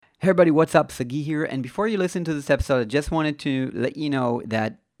Hey everybody, what's up? Sagi here. And before you listen to this episode, I just wanted to let you know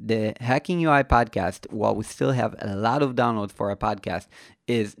that the Hacking UI podcast, while we still have a lot of downloads for our podcast,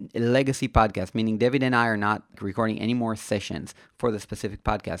 is a legacy podcast, meaning David and I are not recording any more sessions for the specific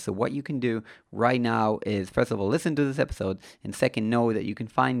podcast. So what you can do right now is, first of all, listen to this episode, and second, know that you can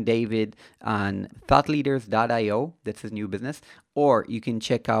find David on thoughtleaders.io, that's his new business, or you can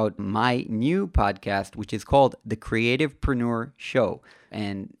check out my new podcast, which is called The Creativepreneur Show.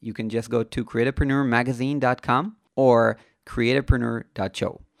 And you can just go to creativepreneurmagazine.com or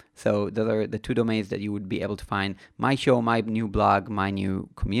creativepreneur.show. So those are the two domains that you would be able to find my show, my new blog, my new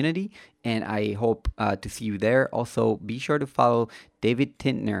community. And I hope to see you there. Also, be sure to follow David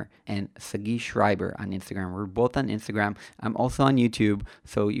Tintner and Sagi Schreiber on Instagram. We're both on Instagram. I'm also on YouTube.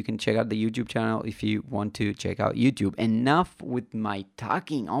 So you can check out the YouTube channel if you want to check out YouTube. Enough with my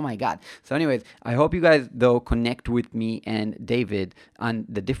talking. Oh my God. So anyways, I hope you guys, though, connect with me and David on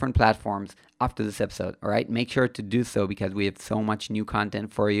the different platforms after this episode. All right. Make sure to do so because we have so much new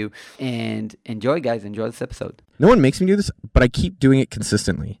content for you. And enjoy, guys. Enjoy this episode. No one makes me do this, but I keep doing it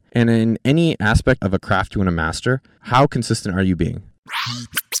consistently. And in any aspect of a craft you want to master, how consistent are you being?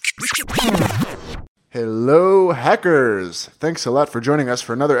 Hello, hackers! Thanks a lot for joining us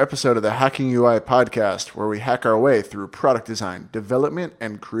for another episode of the Hacking UI podcast, where we hack our way through product design, development,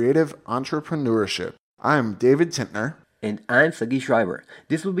 and creative entrepreneurship. I'm David Tintner. And I'm Sagi Schreiber.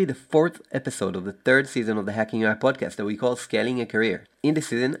 This will be the fourth episode of the third season of the Hacking UI podcast that we call Scaling a Career. In this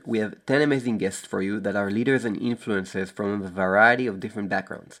season, we have 10 amazing guests for you that are leaders and influencers from a variety of different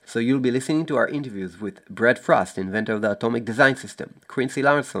backgrounds. So you'll be listening to our interviews with Brad Frost, inventor of the atomic design system, Quincy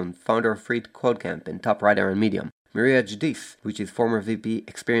Larson, founder of Free Code Camp and top writer on Medium, Maria Jadis, which is former VP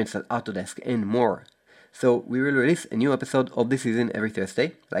experience at Autodesk, and more. So we will release a new episode of this season every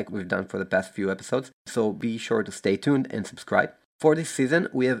Thursday, like we've done for the past few episodes. So be sure to stay tuned and subscribe. For this season,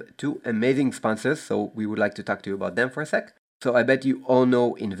 we have two amazing sponsors, so we would like to talk to you about them for a sec. So I bet you all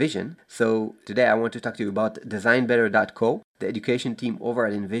know InVision. So today I want to talk to you about designbetter.co. The education team over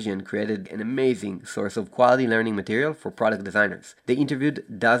at InVision created an amazing source of quality learning material for product designers. They interviewed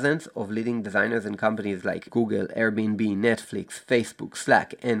dozens of leading designers and companies like Google, Airbnb, Netflix, Facebook,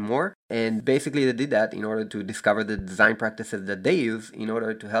 Slack, and more. And basically they did that in order to discover the design practices that they use in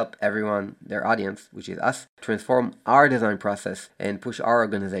order to help everyone, their audience, which is us, transform our design process and push our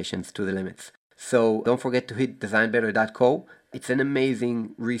organizations to the limits. So don't forget to hit designbetter.co. It's an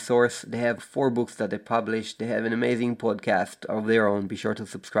amazing resource. They have 4 books that they publish. They have an amazing podcast of their own. Be sure to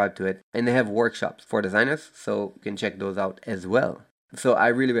subscribe to it. And they have workshops for designers, so you can check those out as well. So I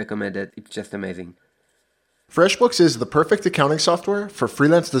really recommend it. It's just amazing. FreshBooks is the perfect accounting software for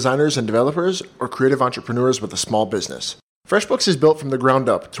freelance designers and developers or creative entrepreneurs with a small business. FreshBooks is built from the ground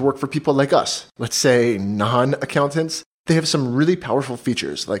up to work for people like us, let's say non-accountants. They have some really powerful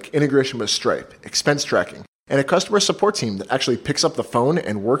features like integration with Stripe, expense tracking, and a customer support team that actually picks up the phone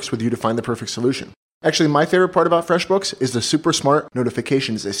and works with you to find the perfect solution. Actually, my favorite part about FreshBooks is the super smart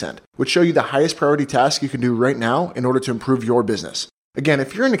notifications they send, which show you the highest priority task you can do right now in order to improve your business. Again,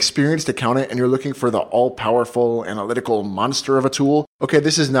 if you're an experienced accountant and you're looking for the all-powerful analytical monster of a tool, okay,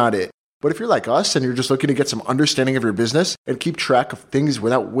 this is not it. But if you're like us and you're just looking to get some understanding of your business and keep track of things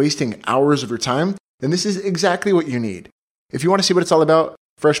without wasting hours of your time, then this is exactly what you need. If you want to see what it's all about,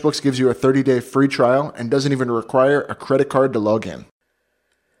 FreshBooks gives you a 30-day free trial and doesn't even require a credit card to log in.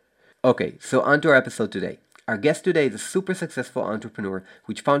 Okay, so on to our episode today. Our guest today is a super successful entrepreneur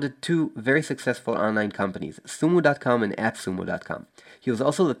which founded 2 very successful online companies, Sumo.com and AppSumo.com. He was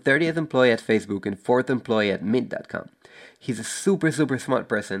also the 30th employee at Facebook and 4th employee at Mint.com. He's a super smart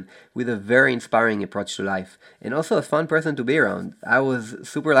person with a very inspiring approach to life and also a fun person to be around. I was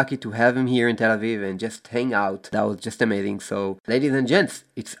super lucky to have him here in Tel Aviv and just hang out. That was just amazing. So, ladies and gents,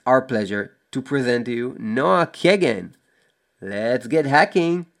 it's our pleasure to present to you Noah Kagan. Let's get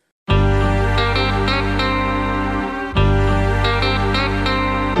hacking!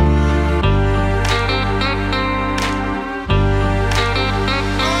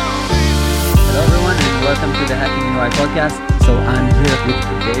 Welcome to the Hacking UI podcast. So I'm here with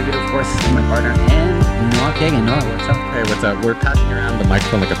David, of course, my partner, and Noah Kagan. Noah, what's up? Hey, what's up? We're passing around the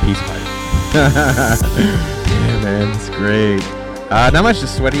microphone like a peace pipe. Yeah, man, it's great. Not much,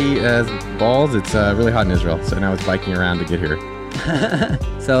 just sweaty as balls. It's really hot in Israel, so now it's biking around to get here.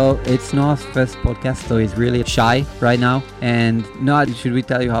 So it's Noah's first podcast, so he's really shy right now. And Noah, should we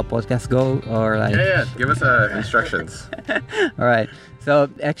tell you how podcasts go, or like? Yeah. Give us instructions. All right. So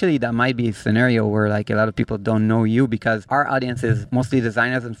actually, that might be a scenario where like a lot of people don't know you, because our audience is mostly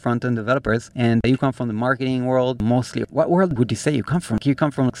designers and front-end developers, and you come from the marketing world mostly. What world would you say you come from? You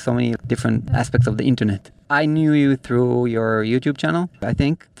come from so many different aspects of the internet. I knew you through your YouTube channel, I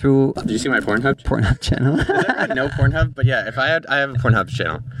think, through... Did you see my Pornhub channel? Does everyone know Pornhub? But yeah, I have a Pornhub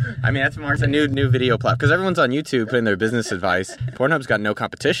channel. I mean, that's more, it's a new video platform, because everyone's on YouTube putting their business advice. Pornhub's got no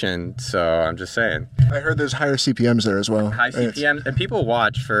competition, so I'm just saying. I heard there's higher CPMs there as well. High CPMs, and people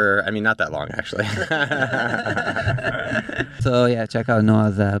watch for, I mean, not that long, actually. So yeah, check out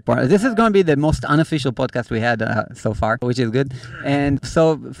Noah's porn. This is going to be the most unofficial podcast we had so far, which is good. And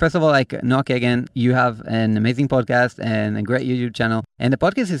so, first of all, like Noah Kagan, you have an amazing podcast and a great YouTube channel. And the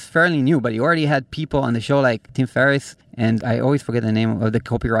podcast is fairly new, but you already had people on the show like Tim Ferriss, and I always forget the name of the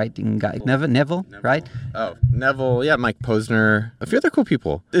copywriting guy. Neville, right? Oh, Neville, yeah, Mike Posner, a few other cool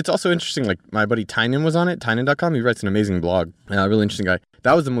people. It's also interesting, like my buddy Tynan was on it, Tynan.com. He writes an amazing blog. Really interesting guy.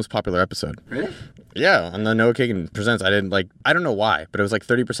 That was the most popular episode. Really? Yeah, on the Noah Kagan Presents. I don't know why, but it was like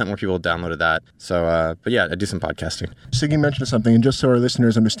 30% more people downloaded that. So, but yeah, I do some podcasting. Siggy mentioned something, and just so our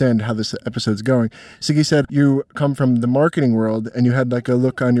listeners understand how this episode's going, Siggy said you come from the marketing world, and you had like a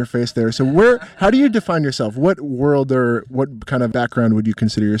look on your face there. So how do you define yourself? What world or what kind of background would you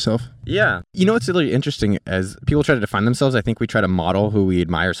consider yourself? Yeah. You know what's really interesting as people try to define themselves, I think we try to model who we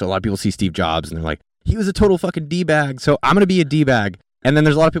admire. So a lot of people see Steve Jobs, and they're like, he was a total fucking D-bag, so I'm going to be a D-bag. And then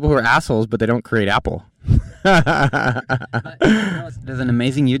there's a lot of people who are assholes, but they don't create Apple. There's an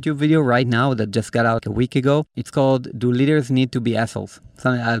amazing YouTube video right now that just got out a week ago. It's called "Do Leaders Need to Be Assholes?"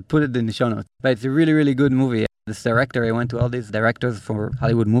 I'll put it in the show notes. But it's a really, really good movie. This director, he went to all these directors for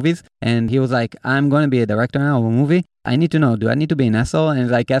Hollywood movies, and he was like, I'm going to be a director now of a movie. I need to know, do I need to be an asshole? And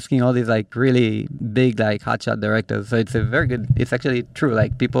he's like asking all these like really big like hotshot directors. So it's a very good, it's actually true.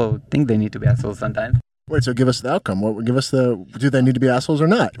 Like people think they need to be assholes sometimes. Wait, so give us the outcome. Do they need to be assholes or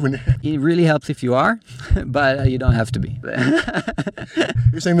not? It really helps if you are, but you don't have to be.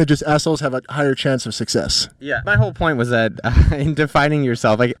 You're saying that just assholes have a higher chance of success. Yeah. My whole point was that in defining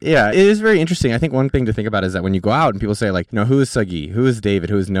yourself, like, yeah, it is very interesting. I think one thing to think about is that when you go out and people say like, who is Sagi? Who is David?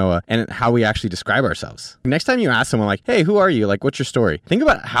 Who is Noah? And how we actually describe ourselves. Next time you ask someone like, hey, who are you? Like, what's your story? Think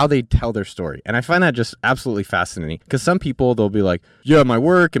about how they tell their story. And I find that just absolutely fascinating, because some people, they'll be like, yeah, my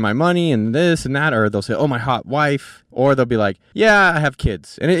work and my money and this and that, or they'll say, oh, my hot wife, or they'll be like, yeah, I have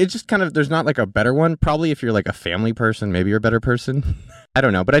kids. And it just kind of, there's not like a better one. Probably if you're like a family person, maybe you're a better person. I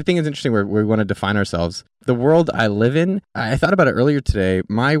don't know, but I think it's interesting where we want to define ourselves. The world I live in, I thought about it earlier today.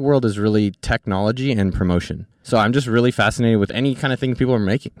 My world is really technology and promotion. So I'm just really fascinated with any kind of thing people are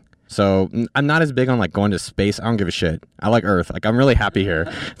making. So I'm not as big on like going to space. I don't give a shit. I like Earth. Like I'm really happy here.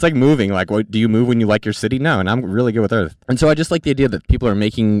 It's like moving. Like, what, do you move when you like your city? No, and I'm really good with Earth. And so I just like the idea that people are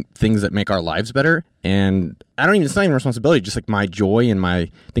making things that make our lives better. And it's not even responsibility. Just like my joy and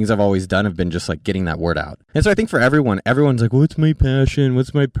my things I've always done have been just like getting that word out. And so I think for everyone's like, what's my passion?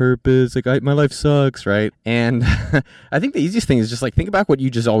 What's my purpose? Like my life sucks, right? And I think the easiest thing is just like think about what you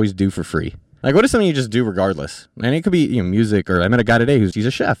just always do for free. Like, what is something you just do regardless? And it could be, music, or I met a guy today he's a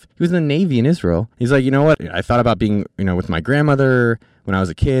chef. He was in the Navy in Israel. He's like, you know what? I thought about being, with my grandmother when I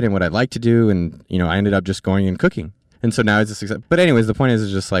was a kid and what I'd like to do. And, I ended up just going and cooking. And so now it's a success. But anyways, the point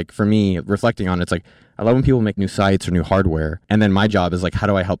is just like, for me, reflecting on it, it's like, I love when people make new sites or new hardware. And then my job is like, how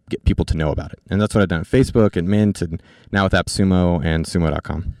do I help get people to know about it? And that's what I've done at Facebook and Mint, and now with AppSumo and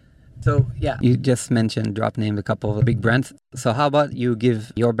Sumo.com. So, yeah, you just named a couple of big brands. So how about you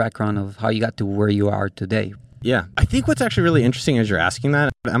give your background of how you got to where you are today? Yeah, I think what's actually really interesting as you're asking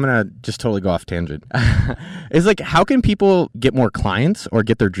that, I'm going to just totally go off tangent, is like, how can people get more clients or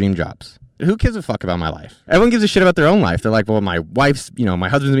get their dream jobs? Who gives a fuck about my life? Everyone gives a shit about their own life. They're like, well, my wife's, my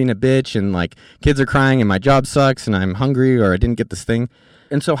husband's being a bitch, and like kids are crying and my job sucks and I'm hungry or I didn't get this thing.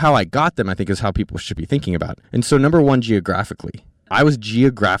 And so how I got them, I think, is how people should be thinking about it. And so number one, geographically. I was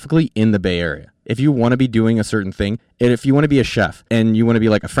geographically in the Bay Area. If you want to be doing a certain thing, and if you want to be a chef and you want to be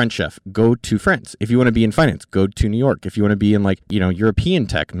like a French chef, go to France. If you want to be in finance, go to New York. If you want to be in like, European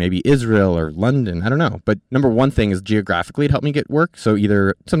tech, maybe Israel or London, I don't know. But number one thing is geographically it helped me get work. So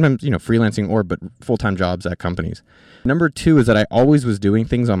either sometimes, freelancing but full-time jobs at companies. Number two is that I always was doing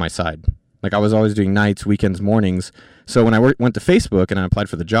things on my side. Like I was always doing nights, weekends, mornings. So when I went to Facebook and I applied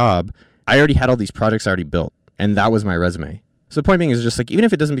for the job, I already had all these projects already built. And that was my resume. So the point being is just like, even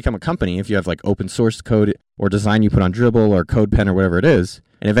if it doesn't become a company, if you have like open source code or design you put on Dribbble or CodePen or whatever it is,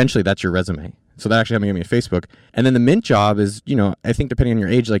 and eventually that's your resume. So that actually helped me get me a Facebook. And then the Mint job is, I think depending on your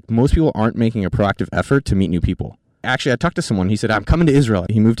age, like most people aren't making a proactive effort to meet new people. Actually, I talked to someone. He said, I'm coming to Israel.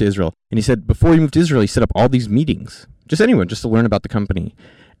 He moved to Israel. And he said, before he moved to Israel, he set up all these meetings. Just anyone, just to learn about the company.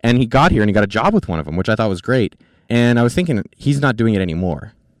 And he got here and he got a job with one of them, which I thought was great. And I was thinking, he's not doing it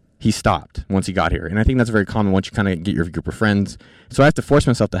anymore. He stopped once he got here. And I think that's very common once you kind of get your group of friends. So I have to force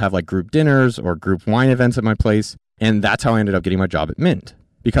myself to have like group dinners or group wine events at my place. And that's how I ended up getting my job at Mint.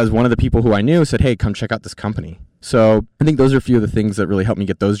 Because one of the people who I knew said, hey, come check out this company. So I think those are a few of the things that really helped me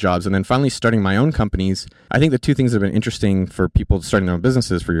get those jobs. And then finally starting my own companies, I think the two things that have been interesting for people starting their own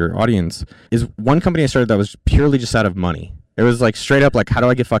businesses, for your audience, is one company I started that was purely just out of money. It was like straight up like, how do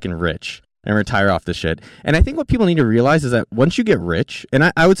I get fucking rich and retire off this shit? And I think what people need to realize is that once you get rich,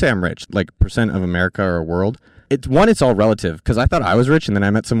 and I would say I'm rich, like percent of America or world, it's all relative, because I thought I was rich, and then I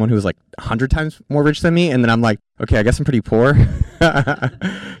met someone who was like 100 times more rich than me, and then I'm like, okay, I guess I'm pretty poor.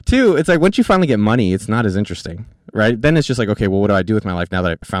 Two, it's like once you finally get money, it's not as interesting, right? Then it's just like, okay, well, what do I do with my life now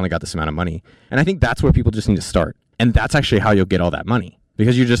that I finally got this amount of money? And I think that's where people just need to start. And that's actually how you'll get all that money,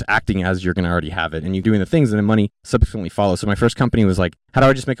 because you're just acting as you're going to already have it, and you're doing the things, and then money subsequently follows. So my first company was like, how do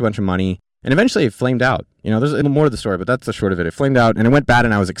I just make a bunch of money? And eventually it flamed out. You know, there's a little more to the story, but that's the short of it. It flamed out and it went bad,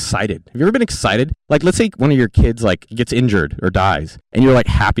 and I was excited. Have you ever been excited? Like, let's say one of your kids like gets injured or dies, and you're like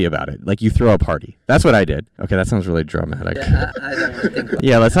happy about it. Like you throw a party. That's what I did. Okay, that sounds really dramatic. Yeah, I don't want to think about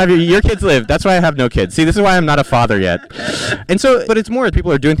Yeah, let's have your kids live. That's why I have no kids. See, this is why I'm not a father yet. And so, but it's more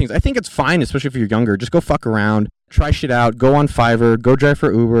people are doing things. I think it's fine, especially if you're younger. Just go fuck around, try shit out, go on Fiverr, go drive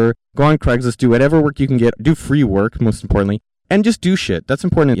for Uber, go on Craigslist, do whatever work you can get, do free work, most importantly, and just do shit. That's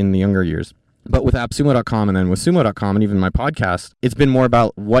important in the younger years. But with AppSumo.com and then with Sumo.com and even my podcast, it's been more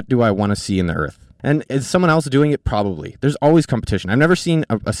about what do I want to see in the earth? And is someone else doing it? Probably. There's always competition. I've never seen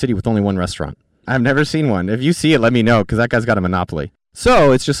a city with only one restaurant. I've never seen one. If you see it, let me know, because that guy's got a monopoly.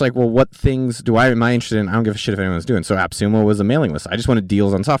 So it's just like, well, what things am I interested in? I don't give a shit if anyone's doing. So AppSumo was a mailing list. I just wanted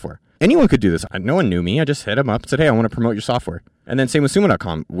deals on software. Anyone could do this. No one knew me. I just hit them up and said, hey, I want to promote your software. And then same with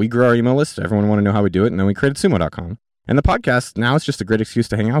Sumo.com. We grew our email list. Everyone wanted to know how we do it. And then we created Sumo.com. And the podcast, now it's just a great excuse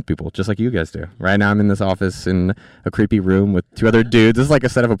to hang out with people, just like you guys do. Right now I'm in this office in a creepy room with two other dudes. This is like a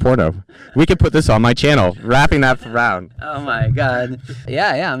set of a porno. We could put this on my channel, wrapping that around. Oh my God.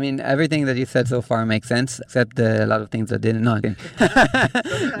 Yeah. I mean, everything that you said so far makes sense, except a lot of things that didn't. No,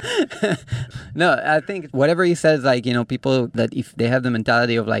 no, I think whatever you said is like, you know, people that if they have the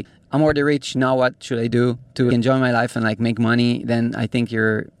mentality of like, I'm already rich, now what should I do to enjoy my life and like make money, then I think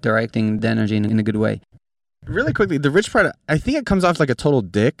you're directing the energy in a good way. Really quickly, the rich part, I think it comes off like a total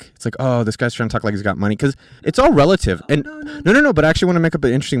dick. It's like, oh, this guy's trying to talk like he's got money, because it's all relative. And no, but I actually want to make up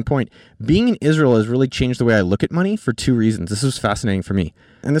an interesting point. Being in Israel has really changed the way I look at money for two reasons. This was fascinating for me.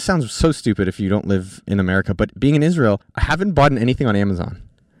 And this sounds so stupid if you don't live in America, but being in Israel, I haven't bought anything on Amazon.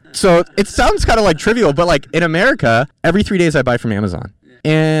 So it sounds kind of like trivial, but like in America, every 3 days I buy from Amazon.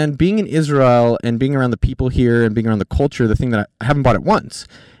 And being in Israel and being around the people here and being around the culture, the thing that I haven't bought it once.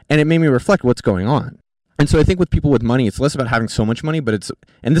 And it made me reflect what's going on. And so I think with people with money, it's less about having so much money, but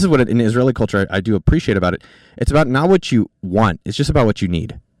and this is what in Israeli culture I do appreciate about it. It's about not what you want. It's just about what you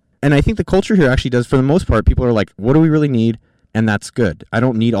need. And I think the culture here actually does, for the most part, people are like, what do we really need? And that's good. I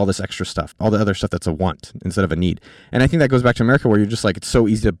don't need all this extra stuff, all the other stuff that's a want instead of a need. And I think that goes back to America, where you're just like, it's so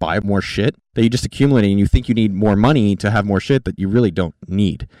easy to buy more shit that you just accumulate, and you think you need more money to have more shit that you really don't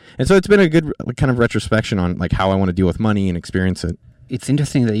need. And so it's been a good kind of retrospection on like how I want to deal with money and experience it. It's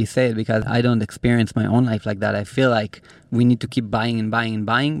interesting that you say it, because I don't experience my own life like that. I feel like we need to keep buying and buying and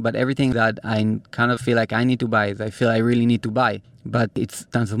buying, but everything that I kind of feel like I need to buy is I feel I really need to buy, but it's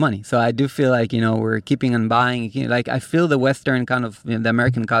tons of money. So I do feel like, you know, we're keeping on buying. Like I feel the Western kind of, you know, the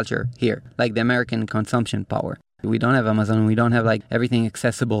American culture here, like the American consumption power. We don't have Amazon. We don't have like everything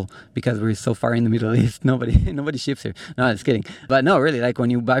accessible because we're so far in the Middle East. Nobody ships here. No, just kidding. But no, really, like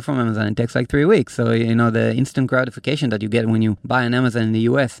when you buy from Amazon, it takes like 3 weeks. So, you know, the instant gratification that you get when you buy on Amazon in the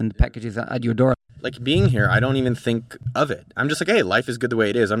US and the package is at your door. Like being here, I don't even think of it. I'm just like, hey, life is good the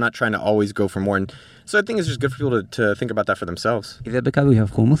way it is. I'm not trying to always go for more. And so I think it's just good for people to think about that for themselves. Is it because we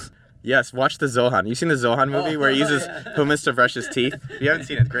have hummus? Yes, watch the Zohan. You seen the Zohan movie where he uses hummus to brush his teeth? If you haven't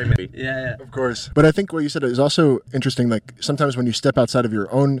seen it, great movie. Yeah. Of course. But I think what you said is also interesting. Like sometimes when you step outside of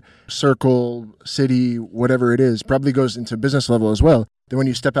your own circle, city, whatever it is, probably goes into business level as well. Then when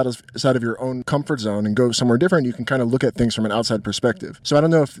you step outside of your own comfort zone and go somewhere different, you can kind of look at things from an outside perspective. So I don't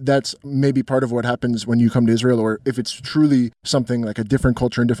know if that's maybe part of what happens when you come to Israel, or if it's truly something like a different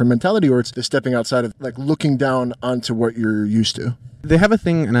culture and different mentality, or it's the stepping outside of like looking down onto what you're used to. They have a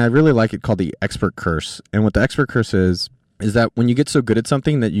thing, and I really like it, called the expert curse. And what the expert curse is that when you get so good at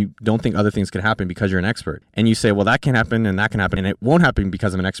something that you don't think other things can happen because you're an expert, and you say, well, that can happen and that can happen, and it won't happen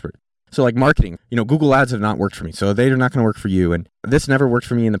because I'm an expert. So like marketing, Google ads have not worked for me. So they're not going to work for you. And this never worked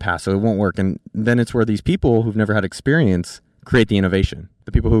for me in the past, so it won't work. And then it's where these people who've never had experience create the innovation.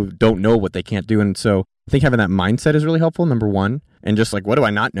 The people who don't know what they can't do. And so I think having that mindset is really helpful, number one. And just like, what do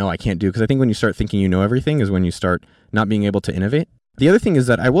I not know I can't do? Because I think when you start thinking you know everything is when you start not being able to innovate. The other thing is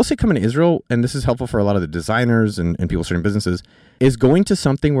that I will say coming to Israel, and this is helpful for a lot of the designers and people starting businesses, is going to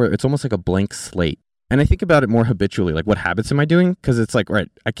something where it's almost like a blank slate. And I think about it more habitually, like what habits am I doing? Because it's like, right,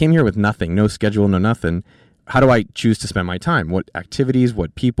 I came here with nothing, no schedule, no nothing. How do I choose to spend my time? What activities,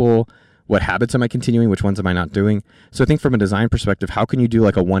 what people, what habits am I continuing? Which ones am I not doing? So I think from a design perspective, how can you do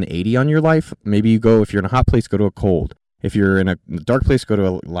like a 180 on your life? Maybe you go, if you're in a hot place, go to a cold. If you're in a dark place, go to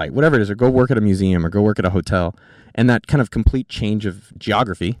a light, whatever it is, or go work at a museum or go work at a hotel. And that kind of complete change of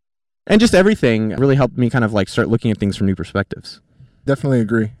geography and just everything really helped me kind of like start looking at things from new perspectives. Definitely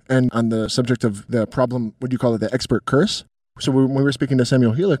agree. And on the subject of the problem, what do you call it, the expert curse? So when we were speaking to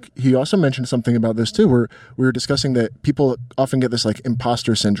Samuel Helik, he also mentioned something about this too, where we were discussing that people often get this like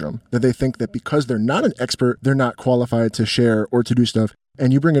imposter syndrome, that they think that because they're not an expert, they're not qualified to share or to do stuff.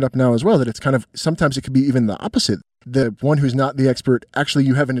 And you bring it up now as well, that it's kind of, sometimes it could be even the opposite. The one who's not the expert, actually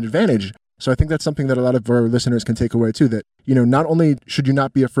you have an advantage. So I think that's something that a lot of our listeners can take away too, that, not only should you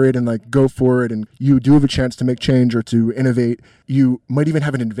not be afraid and like go for it and you do have a chance to make change or to innovate, you might even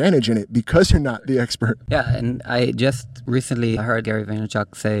have an advantage in it because you're not the expert. Yeah, and I just recently heard Gary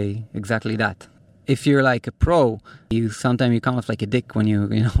Vaynerchuk say exactly that. If you're like a pro, sometimes you come off like a dick when you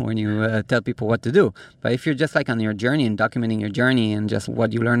tell people what to do. But if you're just like on your journey and documenting your journey and just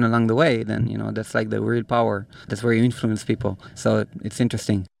what you learn along the way, then that's like the real power. That's where you influence people. So it's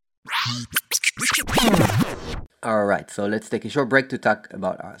interesting. Alright, so let's take a short break to talk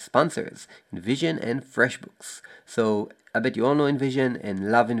about our sponsors, Envision and FreshBooks. So I bet you all know Envision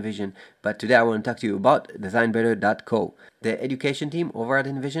and love Envision, but today I want to talk to you about designbetter.co. The education team over at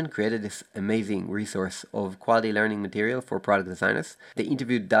Envision created this amazing resource of quality learning material for product designers. They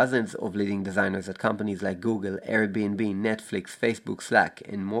interviewed dozens of leading designers at companies like Google, Airbnb, Netflix, Facebook, Slack,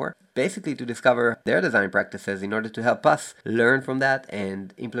 and more, basically to discover their design practices in order to help us learn from that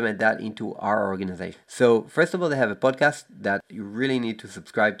and implement that into our organization. So first of all, they have a podcast that you really need to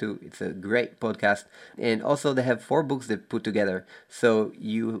subscribe to. It's a great podcast. And also they have 4 books they put together. So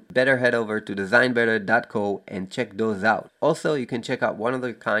you better head over to designbetter.co and check those out. Also, you can check out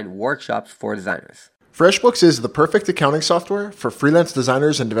one-of-a-kind workshops for designers. FreshBooks is the perfect accounting software for freelance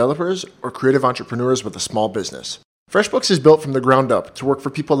designers and developers or creative entrepreneurs with a small business. FreshBooks is built from the ground up to work for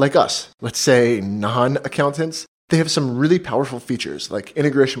people like us, let's say non-accountants. They have some really powerful features like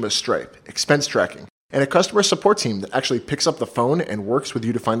integration with Stripe, expense tracking, and a customer support team that actually picks up the phone and works with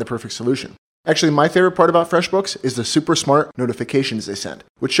you to find the perfect solution. Actually, my favorite part about FreshBooks is the super smart notifications they send,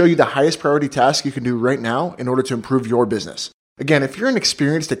 which show you the highest priority task you can do right now in order to improve your business. Again, if you're an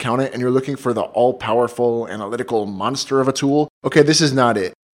experienced accountant and you're looking for the all-powerful analytical monster of a tool, okay, this is not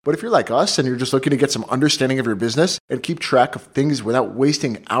it. But if you're like us and you're just looking to get some understanding of your business and keep track of things without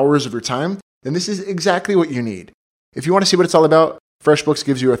wasting hours of your time, then this is exactly what you need. If you want to see what it's all about, FreshBooks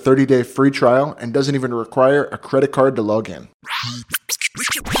gives you a 30-day free trial and doesn't even require a credit card to log in.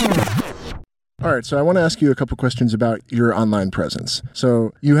 All right, so I want to ask you a couple questions about your online presence.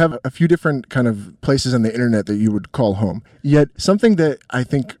 So you have a few different kind of places on the internet that you would call home. Yet something that I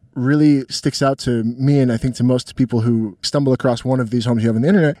think really sticks out to me and I think to most people who stumble across one of these homes you have on the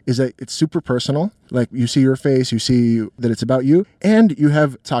internet is that it's super personal. Like you see your face, you see that it's about you, and you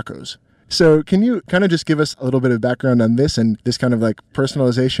have tacos. So can you kind of just give us a little bit of background on this and this kind of like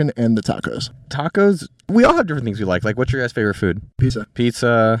personalization and the tacos? Tacos, we all have different things we like. Like, what's your guys' favorite food?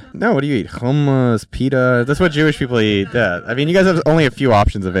 Pizza. No, what do you eat? Hummus, pita. That's what Jewish people eat. Yeah. I mean, you guys have only a few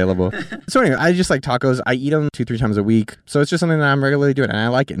options available. So anyway, I just like tacos. I eat them 2-3 times a week. So it's just something that I'm regularly doing and I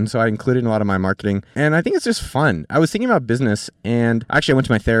like it. And so I include it in a lot of my marketing. And I think it's just fun. I was thinking about business and actually I went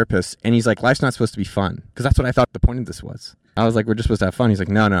to my therapist and he's like, life's not supposed to be fun. Because that's what I thought the point of this was. I was like, we're just supposed to have fun. He's like,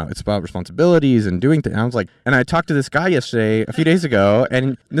 no, it's about responsibilities and doing things. I was like, and I talked to this guy yesterday, a few days ago,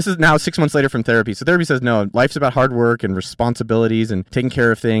 and this is now 6 months later from therapy. So therapy says, no, life's about hard work and responsibilities and taking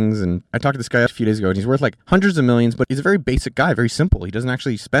care of things. And I talked to this guy a few days ago, and he's worth like hundreds of millions, but he's a very basic guy, very simple. He doesn't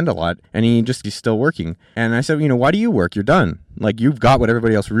actually spend a lot, and he's still working. And I said, why do you work? You're done. Like, you've got what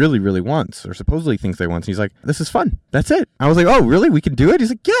everybody else really, really wants, or supposedly thinks they want. And he's like, this is fun. That's it. I was like, oh, really? We can do it?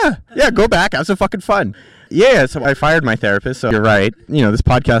 He's like, yeah, go back. Have some fucking fun. Yeah, so I fired my therapist, so you're right. This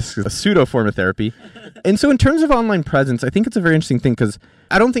podcast is a pseudo form of therapy. And so in terms of online presence, I think it's a very interesting thing because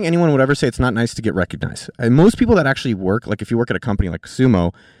I don't think anyone would ever say it's not nice to get recognized. And most people that actually work, like if you work at a company like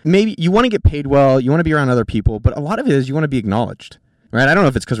Sumo, maybe you want to get paid well, you want to be around other people, but a lot of it is you want to be acknowledged. Right? I don't know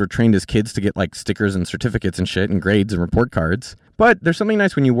if it's because we're trained as kids to get like stickers and certificates and shit and grades and report cards. But there's something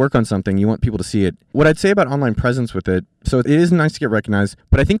nice when you work on something, you want people to see it. What I'd say about online presence with it, so it is nice to get recognized,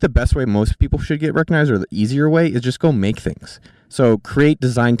 but I think the best way most people should get recognized, or the easier way, is just go make things. So create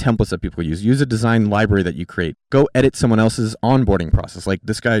design templates that people use. Use a design library that you create. Go edit someone else's onboarding process. Like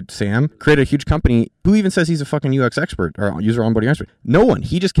this guy, Sam, created a huge company. Who even says he's a fucking UX expert or user onboarding expert? No one.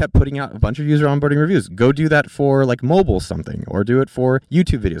 He just kept putting out a bunch of user onboarding reviews. Go do that for like mobile something, or do it for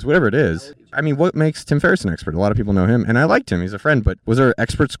YouTube videos, whatever it is. I mean, what makes Tim Ferriss an expert? A lot of people know him, and I liked him. He's a friend, but was there an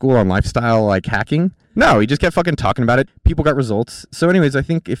expert school on lifestyle like hacking? No, he just kept fucking talking about it. People got results. So anyways, I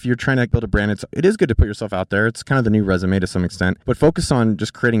think if you're trying to build a brand, it is good to put yourself out there. It's kind of the new resume to some extent, but focus on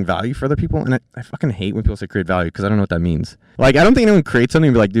just creating value for other people. And I fucking hate when people say create value, because I don't know what that means. Like, I don't think anyone creates something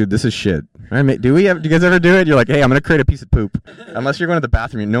and be like, dude, this is shit. Do you guys ever do it? You're like, hey, I'm going to create a piece of poop. Unless you're going to the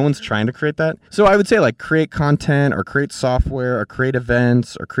bathroom, no one's trying to create that. So I would say like create content, or create software, or create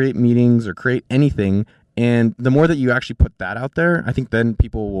events, or create meetings, or create anything. And the more that you actually put that out there, I think then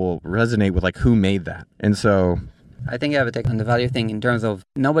people will resonate with like who made that. And so I think I have a take on the value thing in terms of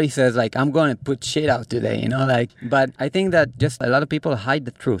nobody says like, I'm going to put shit out today, but I think that just a lot of people hide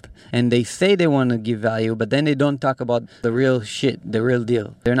the truth, and they say they want to give value, but then they don't talk about the real shit, the real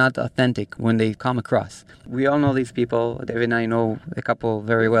deal. They're not authentic when they come across. We all know these people. David and I know a couple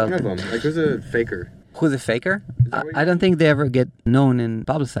very well. one of them, like, who's a faker? Who's a faker? I don't think they ever get known and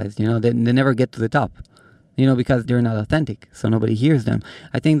publicized, they never get to the top, because they're not authentic, so nobody hears them.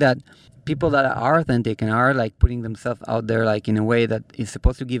 I think that people that are authentic and are like putting themselves out there like in a way that is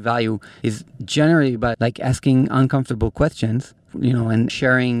supposed to give value is generally by like asking uncomfortable questions, and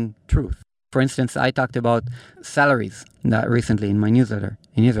sharing truth. For instance, I talked about salaries that recently in my newsletter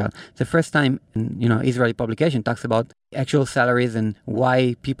in Israel. It's the first time, Israeli publication talks about actual salaries and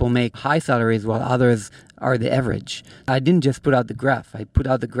why people make high salaries while others are the average. I didn't just put out the graph. I put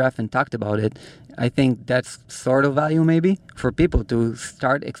out the graph and talked about it. I think that's sort of value maybe for people to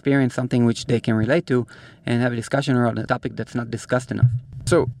start experience something which they can relate to and have a discussion around a topic that's not discussed enough.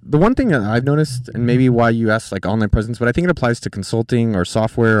 So the one thing that I've noticed, and maybe why you asked like online presence, but I think it applies to consulting or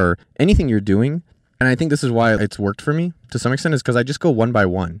software or anything you're doing. And I think this is why it's worked for me to some extent, is because I just go one by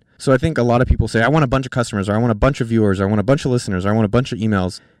one. So I think a lot of people say, I want a bunch of customers, or I want a bunch of viewers, or I want a bunch of listeners, or I want a bunch of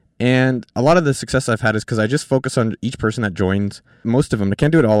emails. And a lot of the success I've had is because I just focus on each person that joins. Most of them, I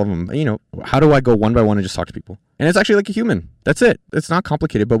can't do it all of them. How do I go one by one and just talk to people? And it's actually like a human. That's it. It's not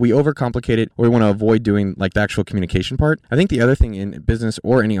complicated, but we overcomplicate it, or we want to avoid doing like the actual communication part. I think the other thing in business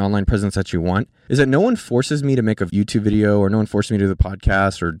or any online presence that you want is that no one forces me to make a YouTube video, or no one forces me to do the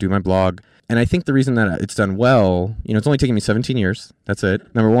podcast or do my blog. And I think the reason that it's done well, it's only taken me 17 years. That's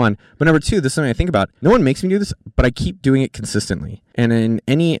it. Number one. But number two, this is something I think about. No one makes me do this, but I keep doing it consistently. And in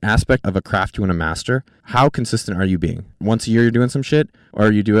any aspect of a craft you want to master, how consistent are you being? Once a year you're doing some shit, or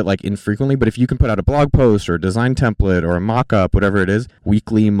you do it like infrequently. But if you can put out a blog post or a design template or a mock-up, whatever it is,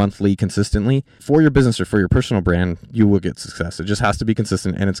 weekly, monthly, consistently, for your business or for your personal brand, you will get success. It just has to be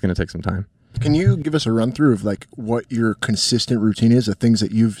consistent, and it's going to take some time. Can you give us a run through of like what your consistent routine is, the things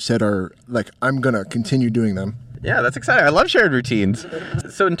that you've said are like, I'm going to continue doing them? Yeah, that's exciting. I love sharing routines.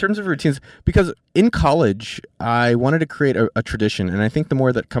 So in terms of routines, because in college, I wanted to create a tradition. And I think the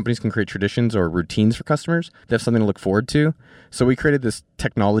more that companies can create traditions or routines for customers, they have something to look forward to. So we created this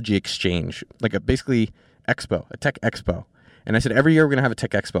technology exchange, like basically expo, a tech expo. And I said, every year we're going to have a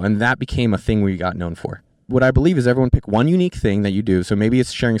tech expo. And that became a thing we got known for. What I believe is everyone pick one unique thing that you do. So maybe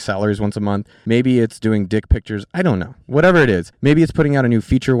it's sharing salaries once a month. Maybe it's doing dick pictures. I don't know. Whatever it is. Maybe it's putting out a new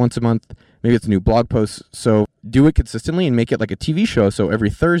feature once a month. Maybe it's a new blog post. So do it consistently and make it like a TV show. So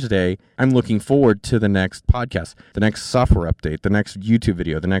every Thursday, I'm looking forward to the next podcast, the next software update, the next YouTube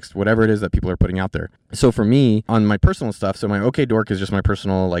video, the next whatever it is that people are putting out there. So for me, on my personal stuff, so my OK Dork is just my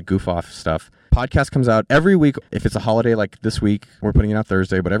personal like goof off stuff. Podcast comes out every week. If it's a holiday like this week, we're putting it out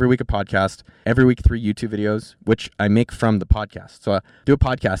Thursday, but every week a podcast, every week 3 YouTube videos, which I make from the podcast. So I do a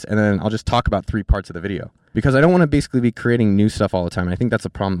podcast and then I'll just talk about 3 parts of the video, because I don't want to basically be creating new stuff all the time. I think that's a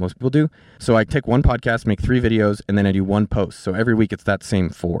problem most people do. So I take one podcast, make 3 videos, and then I do 1 post. So every week it's that same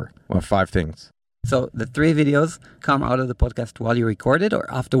 4 or 5 things. So the 3 videos come out of the podcast while you record it, or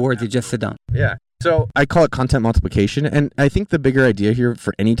afterwards you just sit down? Yeah. So I call it content multiplication. And I think the bigger idea here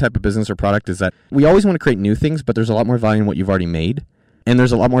for any type of business or product is that we always want to create new things, but there's a lot more value in what you've already made. And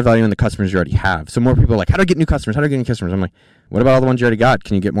there's a lot more value in the customers you already have. So more people are like, how do I get new customers? How do I get new customers? I'm like, what about all the ones you already got?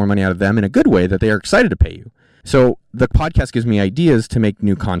 Can you get more money out of them in a good way that they are excited to pay you? So the podcast gives me ideas to make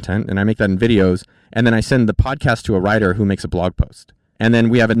new content, and I make that in videos. And then I send the podcast to a writer who makes a blog post. And then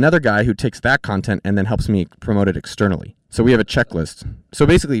we have another guy who takes that content and then helps me promote it externally. So we have a checklist. So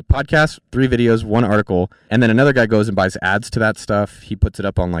basically podcast, 3 videos, 1 article, and then another guy goes and buys ads to that stuff. He puts it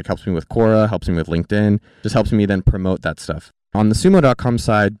up on helps me with Quora, helps me with LinkedIn, just helps me then promote that stuff. On the sumo.com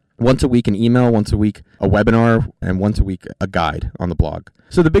side, once a week an email, once a week a webinar, and once a week a guide on the blog.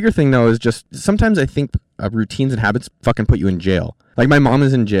 So the bigger thing though is just sometimes I think routines and habits fucking put you in jail. Like my mom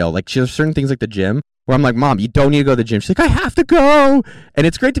is in jail. Like she has certain things like the gym where I'm like, Mom, you don't need to go to the gym. She's like, I have to go. And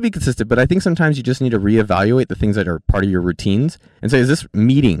it's great to be consistent, but I think sometimes you just need to reevaluate the things that are part of your routines and say, is this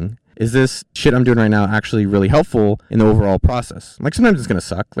this shit I'm doing right now actually really helpful in the overall process? Like sometimes it's going to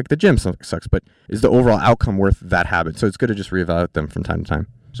suck, like the gym sucks, but is the overall outcome worth that habit? So it's good to just reevaluate them from time to time.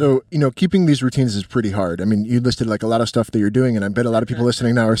 So, keeping these routines is pretty hard. I mean, you listed like a lot of stuff that you're doing, and I bet a lot of people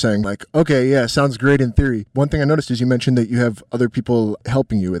listening now are saying like, okay, yeah, sounds great in theory. One thing I noticed is you mentioned that you have other people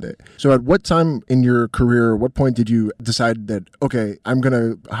helping you with it. So at what time in your career, what point did you decide that, okay, I'm going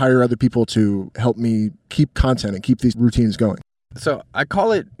to hire other people to help me keep content and keep these routines going? So I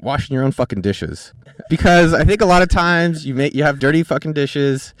call it washing your own fucking dishes, because I think a lot of times you have dirty fucking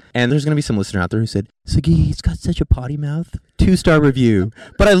dishes, and there's going to be some listener out there who said, Sagi, he's got such a potty mouth. 2-star review,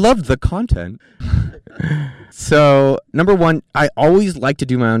 but I loved the content. So number one, I always like to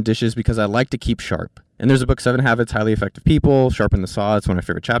do my own dishes because I like to keep sharp. And there's a book, 7 Habits, Highly Effective People, Sharpen the Saw. It's one of my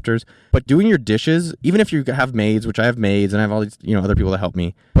favorite chapters. But doing your dishes, even if you have maids, which I have maids and I have all these, other people that help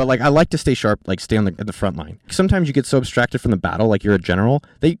me. But like, I like to stay sharp, like stay at the front line. Sometimes you get so abstracted from the battle, like you're a general,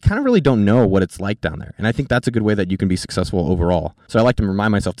 that you kind of really don't know what it's like down there. And I think that's a good way that you can be successful overall. So I like to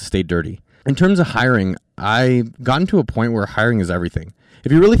remind myself to stay dirty. In terms of hiring, I've gotten to a point where hiring is everything.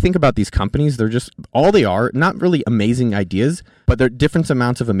 If you really think about these companies, they're just, all they are, not really amazing ideas, but they're different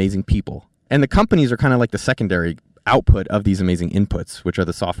amounts of amazing people. And the companies are kind of like the secondary output of these amazing inputs, which are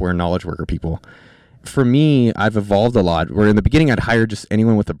the software and knowledge worker people. For me, I've evolved a lot, where in the beginning I'd hire just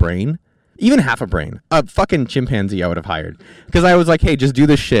anyone with a brain, even half a brain. A fucking chimpanzee I would have hired. Because I was like, hey, just do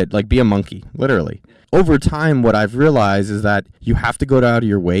this shit, like be a monkey, literally. Over time, what I've realized is that you have to go out of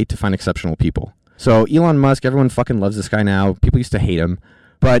your way to find exceptional people. So Elon Musk, everyone fucking loves this guy now. People used to hate him.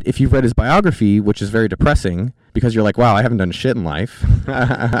 But if you've read his biography, which is very depressing, because you're like, wow, I haven't done shit in life.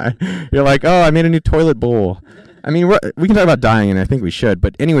 You're like, oh, I made a new toilet bowl. I mean, we can talk about dying, and I think we should.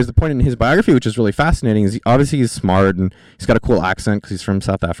 But anyways, the point in his biography, which is really fascinating, is obviously he's smart, and he's got a cool accent because he's from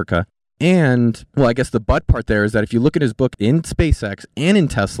South Africa. And, well, I guess the but part there is that if you look at his book in SpaceX and in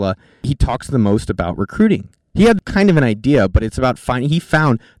Tesla, he talks the most about recruiting. He had kind of an idea, but it's about he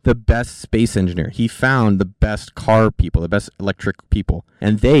found the best space engineer. He found the best car people, the best electric people,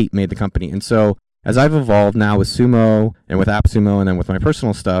 and they made the company. And so as I've evolved now with Sumo and with AppSumo and then with my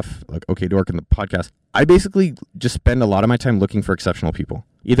personal stuff, like OK Dork and the podcast, I basically just spend a lot of my time looking for exceptional people.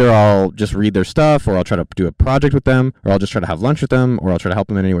 Either I'll just read their stuff, or I'll try to do a project with them, or I'll just try to have lunch with them, or I'll try to help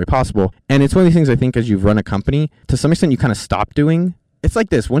them in any way possible. And it's one of these things I think as you run a company, to some extent you kind of stop doing. It's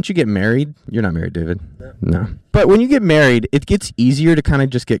like this. Once you get married, you're not married, David. No. But when you get married, it gets easier to kind of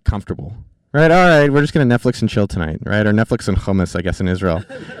just get comfortable. Right? All right, we're just going to Netflix and chill tonight, right? Or Netflix and hummus, I guess, in Israel.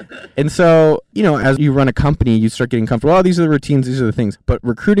 And so, as you run a company, you start getting comfortable. Oh, these are the routines, these are the things. But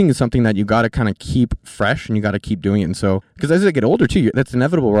recruiting is something that you got to kind of keep fresh, and you got to keep doing it. And so, because as I get older too, that's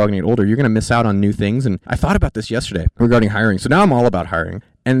inevitable. We're all going to get older. You're going to miss out on new things. And I thought about this yesterday regarding hiring. So now I'm all about hiring.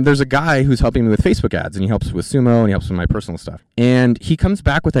 And there's a guy who's helping me with Facebook ads, and he helps with Sumo, and he helps with my personal stuff. And he comes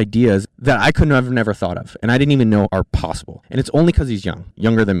back with ideas that I could have never thought of, and I didn't even know are possible. And it's only because he's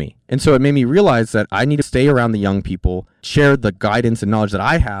younger than me. And so it made me realize that I need to stay around the young people, share the guidance and knowledge that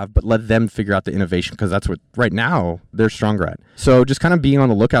I have, but let them figure out the innovation, because that's what right now they're stronger at. So just kind of being on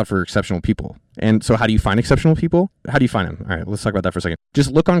the lookout for exceptional people. And so how do you find exceptional people? How do you find them? All right, let's talk about that for a second.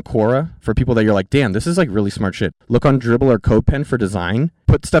 Just look on Quora for people that you're like, damn, this is like really smart shit. Look on Dribbble or CodePen for design.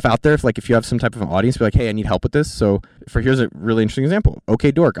 Put stuff out there. If you have some type of an audience, be like, hey, I need help with this. So here's a really interesting example.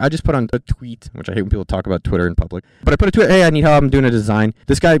 OK Dork. I just put on a tweet, which I hate when people talk about Twitter in public. But I put a tweet, hey, I need help. I'm doing a design.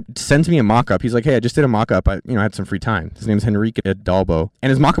 This guy sends me a mock-up. He's like, hey, I just did a mock-up. I had some free time. His name is Henrique Dalbo. And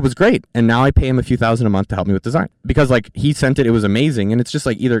his mock-up was great. And now I pay him a few $1,000s a month to help me with design. Because he sent it. It was amazing. And it's just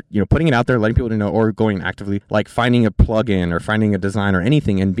either, putting it out there, letting people know, or going actively, finding a plugin or finding a design or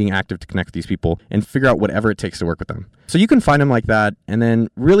anything and being active to connect with these people and figure out whatever it takes to work with them. So you can find them like that. And then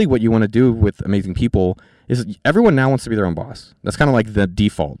really what you want to do with amazing people is everyone now wants to be their own boss. That's kind of like the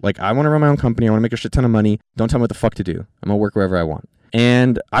default. I want to run my own company. I want to make a shit ton of money. Don't tell me what the fuck to do. I'm going to work wherever I want.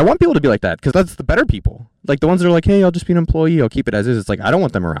 And I want people to be like that, because that's the better people. The ones that are like, hey, I'll just be an employee. I'll keep it as is. It's I don't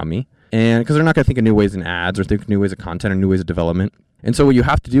want them around me. And because they're not going to think of new ways in ads or think of new ways of content or new ways of development. And so what you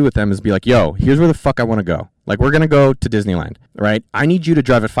have to do with them is be like, yo, here's where the fuck I want to go. We're going to go to Disneyland, right? I need you to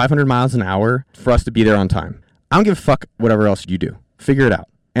drive at 500 miles an hour for us to be there on time. I don't give a fuck whatever else you do. Figure it out.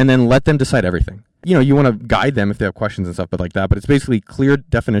 And then let them decide everything. You want to guide them if they have questions and stuff, but it's basically clear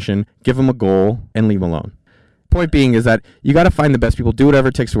definition, give them a goal, and leave them alone. Point being is that you got to find the best people, do whatever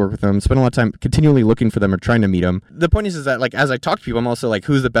it takes to work with them, spend a lot of time continually looking for them or trying to meet them. The point is that like as I talk to people, I'm also like,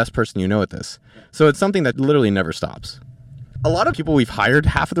 who's the best person you know at this? So it's something that literally never stops. A lot of people we've hired,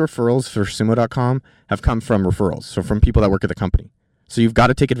 half of the referrals for sumo.com have come from referrals. So from people that work at the company. So you've got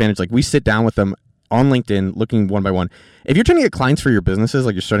to take advantage. Like we sit down with them on LinkedIn looking one by one. If you're trying to get clients for your businesses,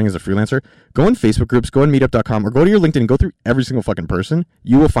 like you're starting as a freelancer, go in Facebook groups, go on meetup.com, or go to your LinkedIn and go through every single fucking person.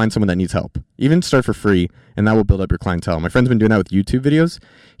 You will find someone that needs help. Even start for free, and that will build up your clientele. My friend's been doing that with YouTube videos.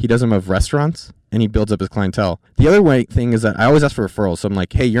 He does them of restaurants, and he builds up his clientele. The other thing is that I always ask for referrals. So I'm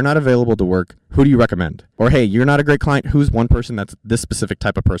like, hey, you're not available to work. Who do you recommend? Or, hey, you're not a great client. Who's one person that's this specific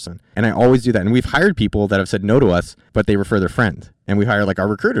type of person? And I always do that. And we've hired people that have said no to us, but they refer their friend. And we hire like our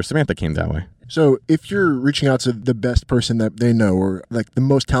recruiter, Samantha, came that way. So if you're reaching out to the best person that they know or like the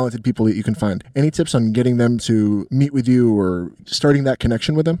most talented people that you can find, any tips on getting them to meet with you or starting that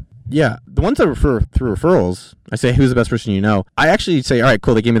connection with them? Yeah. The ones that refer through referrals, I say, who's the best person you know? I actually say, all right,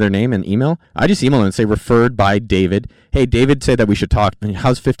 cool. They gave me their name and email. I just email them and say, referred by David. Hey, David said that we should talk.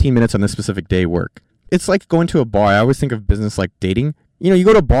 How's 15 minutes on this specific day work? It's like going to a bar. I always think of business like dating. You know, you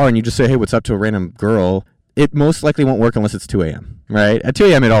go to a bar and you just say, hey, what's up to a random girl. It most likely won't work unless it's 2 a.m., right? At 2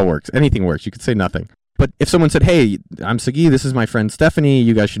 a.m., it all works. Anything works. You could say nothing. But if someone said, hey, I'm Sagi, this is my friend Stephanie,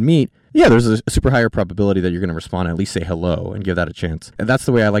 you guys should meet, yeah, there's a super higher probability that you're going to respond and at least say hello and give that a chance. And that's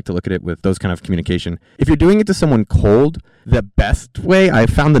the way I like to look at it with those kind of communication. If you're doing it to someone cold, the best way, I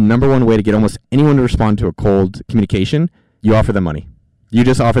found the number one way to get almost anyone to respond to a cold communication, you offer them money. You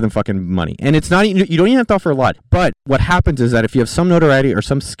just offer them fucking money. And it's not, you don't even have to offer a lot. But what happens is that if you have some notoriety or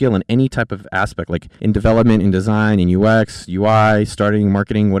some skill in any type of aspect, like in development, in design, in UX, UI, starting,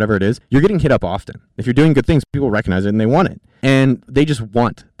 marketing, whatever it is, you're getting hit up often. If you're doing good things, people recognize it and they want it. And they just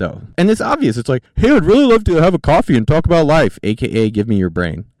want, though. And it's obvious. It's like, hey, I'd really love to have a coffee and talk about life, AKA give me your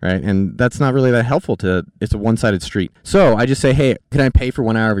brain, right? And that's not really that helpful it's a one-sided street. So I just say, hey, can I pay for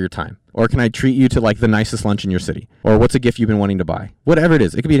 1 hour of your time? Or can I treat you to like the nicest lunch in your city? Or what's a gift you've been wanting to buy? Whatever it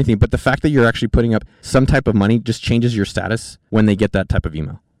is. It could be anything. But the fact that you're actually putting up some type of money just changes your status when they get that type of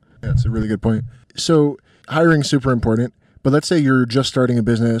email. Yeah, that's a really good point. So hiring is super important. But let's say you're just starting a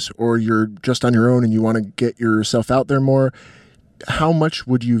business or you're just on your own and you want to get yourself out there more. How much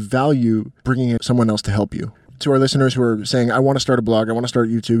would you value bringing in someone else to help you? To our listeners who are saying, I want to start a blog, I want to start a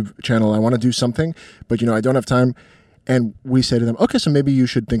YouTube channel, I want to do something, but I don't have time. And we say to them, okay, so maybe you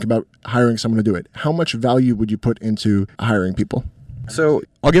should think about hiring someone to do it. How much value would you put into hiring people? So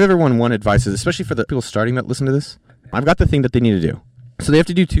I'll give everyone one advice, especially for the people starting that listen to this. I've got the thing that they need to do. So they have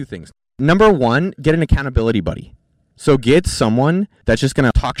to do two things. Number one, get an accountability buddy. So get someone that's just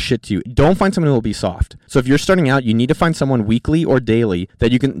going to talk shit to you. Don't find someone who will be soft. So if you're starting out, you need to find someone weekly or daily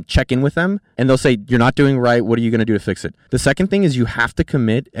that you can check in with them and they'll say, you're not doing right. What are you going to do to fix it? The second thing is you have to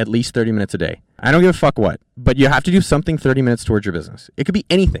commit at least 30 minutes a day. I don't give a fuck what, but you have to do something 30 minutes towards your business. It could be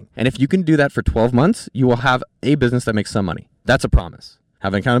anything. And if you can do that for 12 months, you will have a business that makes some money. That's a promise.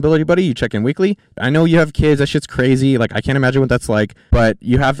 Have an accountability buddy. You check in weekly. I know you have kids. That shit's crazy. Like, I can't imagine what that's like. But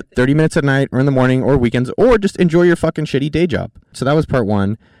you have 30 minutes at night or in the morning or weekends or just enjoy your fucking shitty day job. So that was part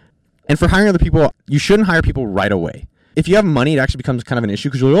one. And for hiring other people, you shouldn't hire people right away. If you have money, it actually becomes kind of an issue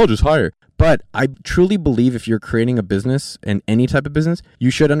because you're like, oh, just hire. But I truly believe if you're creating a business and any type of business, you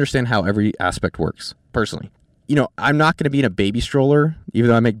should understand how every aspect works, personally. I'm not going to be in a baby stroller, even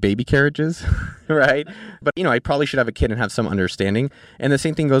though I make baby carriages, right? But, I probably should have a kid and have some understanding. And the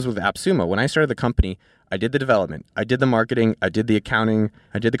same thing goes with AppSumo. When I started the company, I did the development, I did the marketing, I did the accounting,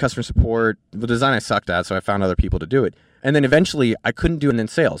 I did the customer support. The design I sucked at, so I found other people to do it. And then eventually I couldn't do it in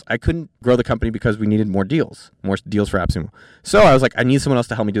sales. I couldn't grow the company because we needed more deals for AppSumo. So I was like, I need someone else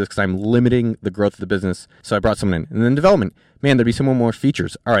to help me do this because I'm limiting the growth of the business. So I brought someone in. And then development, man, there'd be some more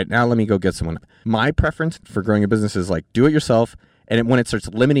features. All right, now let me go get someone. My preference for growing a business is like, do it yourself. And when it starts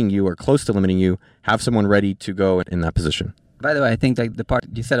limiting you or close to limiting you, have someone ready to go in that position. By the way, I think like the part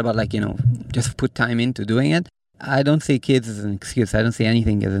you said about like, just put time into doing it. I don't see kids as an excuse. I don't see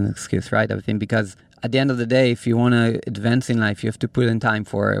anything as an excuse, right? I think because at the end of the day, if you want to advance in life, you have to put in time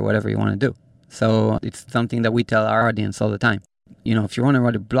for whatever you want to do. So it's something that we tell our audience all the time. If you want to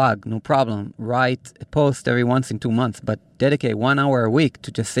write a blog, no problem. Write a post every once in 2 months, but dedicate 1 hour a week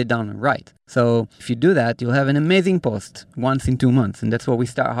to just sit down and write. So if you do that, you'll have an amazing post once in 2 months. And that's how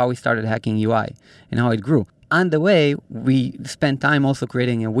we started Hacking UI and how it grew. On the way, we spent time also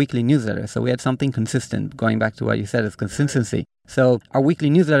creating a weekly newsletter. So we had something consistent, going back to what you said, is consistency. So our weekly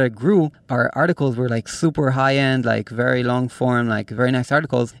newsletter grew. Our articles were like super high-end, like very long form, like very nice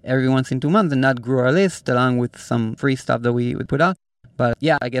articles every once in 2 months. And that grew our list along with some free stuff that we would put out. But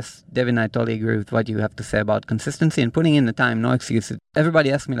yeah, I guess David and I totally agree with what you have to say about consistency and putting in the time, no excuses.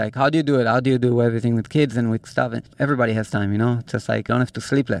 Everybody asks me like, how do you do it? How do you do everything with kids and with stuff? And everybody has time, It's just like, you don't have to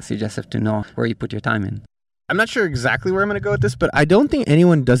sleep less. You just have to know where you put your time in. I'm not sure exactly where I'm going to go with this, but I don't think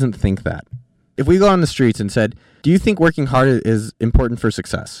anyone doesn't think that. If we go on the streets and said, do you think working hard is important for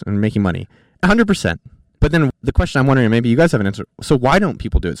success and making money? 100%. But then the question I'm wondering, maybe you guys have an answer. So why don't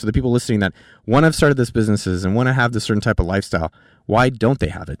people do it? So the people listening that want to have started this businesses and want to have this certain type of lifestyle, why don't they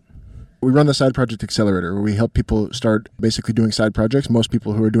have it? We run the Side Project Accelerator, where we help people start basically doing side projects, most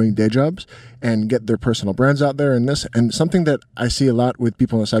people who are doing day jobs, and get their personal brands out there. And something that I see a lot with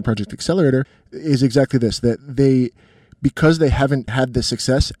people in the Side Project Accelerator is exactly this, that because they haven't had the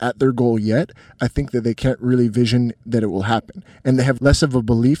success at their goal yet, I think that they can't really vision that it will happen. And they have less of a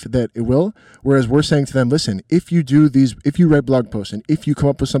belief that it will. Whereas we're saying to them, listen, if you write blog posts and if you come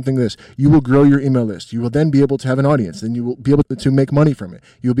up with something you will grow your email list. You will then be able to have an audience. Then you will be able to make money from it.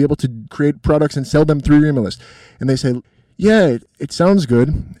 You'll be able to create products and sell them through your email list. And they say, yeah, it sounds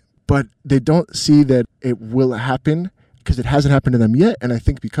good, but they don't see that it will happen because it hasn't happened to them yet. And I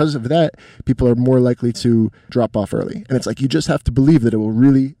think because of that, people are more likely to drop off early. And it's like, you just have to believe that it will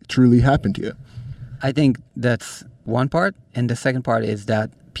really, truly happen to you. I think that's one part. And the second part is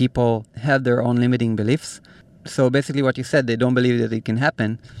that people have their own limiting beliefs. So basically what you said, they don't believe that it can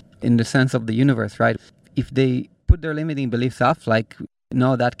happen in the sense of the universe, right? If they put their limiting beliefs off, like,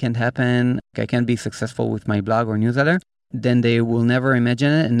 no, that can't happen, I can't be successful with my blog or newsletter, then they will never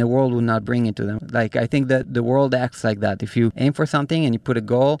imagine it and the world will not bring it to them. Like, I think that the world acts like that. If you aim for something and you put a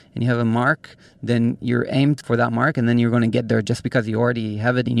goal and you have a mark, then you're aimed for that mark and then you're going to get there just because you already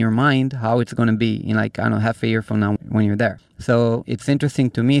have it in your mind how it's going to be in like, I don't know, half a year from now when you're there. So it's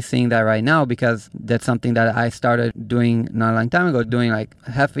interesting to me seeing that right now because that's something that I started doing not a long time ago, doing like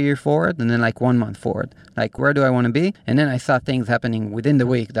half a year forward and then like 1 month forward. Like, where do I want to be? And then I saw things happening within the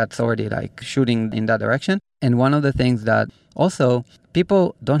week that's already like shooting in that direction. And one of the things that also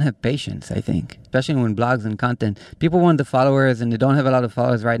people don't have patience, I think, especially when blogs and content. People want the followers and they don't have a lot of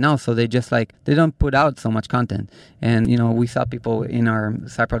followers right now. So they just like, they don't put out so much content. And, we saw people in our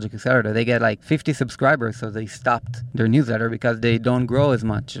Side Project Accelerator, they get like 50 subscribers. So they stopped their newsletter because they don't grow as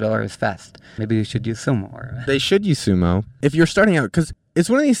much or as fast. Maybe you should use Sumo. They should use Sumo. If you're starting out, because it's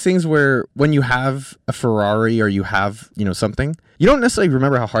one of these things where when you have a Ferrari or you have, something, you don't necessarily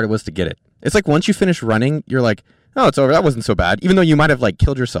remember how hard it was to get it. It's like once you finish running, you're like, oh, it's over. That wasn't so bad. Even though you might have like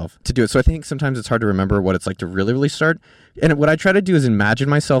killed yourself to do it. So I think sometimes it's hard to remember what it's like to really, really start. And what I try to do is imagine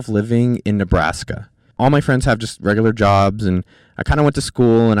myself living in Nebraska. All my friends have just regular jobs and I kind of went to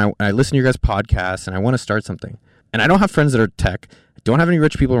school and I listen to your guys' podcasts and I want to start something. And I don't have friends that are tech. I don't have any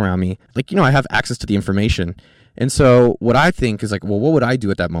rich people around me. Like, I have access to the information. And so what I think is like, well, what would I do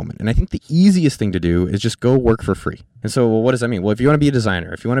at that moment? And I think the easiest thing to do is just go work for free. And so, well, what does that mean? Well, if you want to be a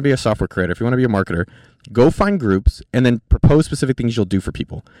designer, if you want to be a software creator, if you want to be a marketer, go find groups and then propose specific things you'll do for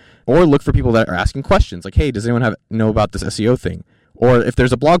people. Or look for people that are asking questions like, hey, does anyone know about this SEO thing? Or if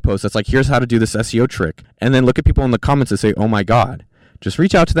there's a blog post that's like, here's how to do this SEO trick. And then look at people in the comments and say, oh my God. Just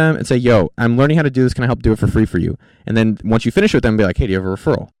reach out to them and say, yo, I'm learning how to do this. Can I help do it for free for you? And then once you finish with them, be like, hey, do you have a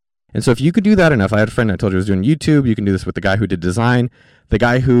referral? And so if you could do that enough, I had a friend I told you was doing YouTube. You can do this with the guy who did design, the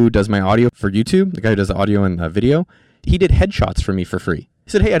guy who does my audio for YouTube, the guy who does the audio and video. He did headshots for me for free. He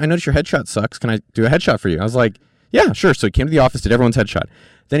said, hey, I noticed your headshot sucks. Can I do a headshot for you? I was like, yeah, sure. So he came to the office, did everyone's headshot.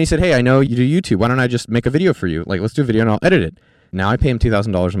 Then he said, hey, I know you do YouTube. Why don't I just make a video for you? Like, let's do a video and I'll edit it. Now I pay him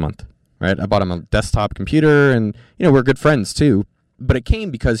 $2,000 a month, right? I bought him a desktop computer and, we're good friends too. But it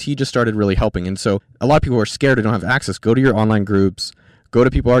came because he just started really helping. And so a lot of people are scared and don't have access. Go to your online groups. Go to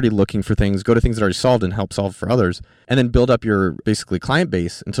people already looking for things, go to things that are already solved and help solve for others, and then build up your basically client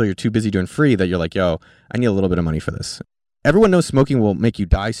base until you're too busy doing free that you're like, yo, I need a little bit of money for this. Everyone knows smoking will make you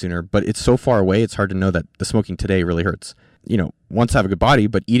die sooner, but it's so far away, it's hard to know that the smoking today really hurts. Once have a good body,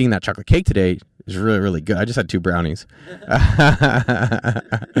 but eating that chocolate cake today is really, really good. I just had 2 brownies.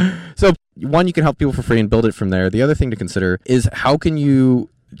 So one, you can help people for free and build it from there. The other thing to consider is how can you...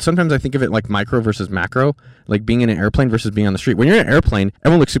 Sometimes I think of it like micro versus macro, like being in an airplane versus being on the street. When you're in an airplane,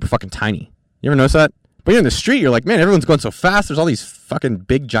 everyone looks super fucking tiny. You ever notice that? But you're in the street, you're like, man, everyone's going so fast. There's all these fucking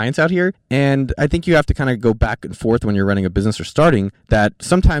big giants out here. And I think you have to kind of go back and forth when you're running a business or starting that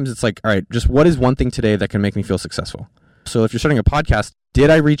sometimes it's like, all right, just what is one thing today that can make me feel successful? So if you're starting a podcast, did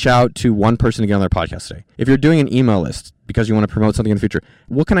I reach out to one person to get on their podcast today? If you're doing an email list because you want to promote something in the future,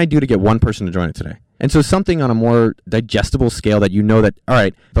 what can I do to get one person to join it today? And so something on a more digestible scale that that, all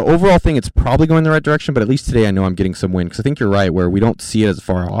right, the overall thing, it's probably going in the right direction, but at least today I know I'm getting some win. Because I think you're right, where we don't see it as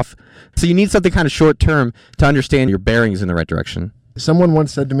far off. So you need something kind of short term to understand your bearings in the right direction. Someone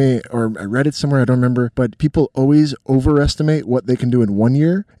once said to me, or I read it somewhere, I don't remember, but people always overestimate what they can do in 1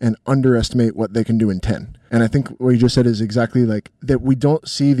 year and underestimate what they can do in 10. And I think what you just said is exactly like that. We don't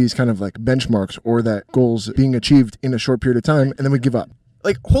see these kind of like benchmarks or that goals being achieved in a short period of time, and then we give up.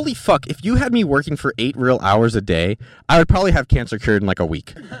 Like, holy fuck, if you had me working for 8 real hours a day, I would probably have cancer cured in like a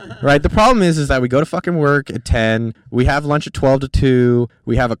week, right? The problem is that we go to fucking work at 10, we have lunch at 12 to 2,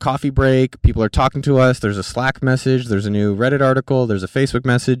 we have a coffee break, people are talking to us, there's a Slack message, there's a new Reddit article, there's a Facebook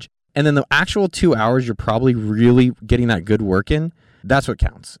message, and then the actual 2 hours you're probably really getting that good work in, that's what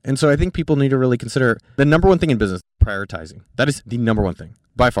counts. And so I think people need to really consider the number one thing in business, prioritizing. That is the number one thing.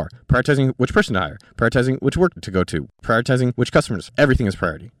 By far, prioritizing which person to hire, prioritizing which work to go to, prioritizing which customers, everything is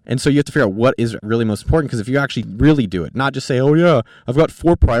priority. And so you have to figure out what is really most important, because if you actually really do it, not just say, oh yeah, I've got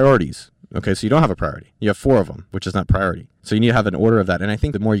 4 priorities. Okay, so you don't have a priority. You have 4 of them, which is not priority. So you need to have an order of that. And I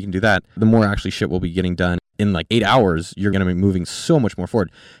think the more you can do that, the more actually shit will be getting done. In like 8 hours, you're going to be moving so much more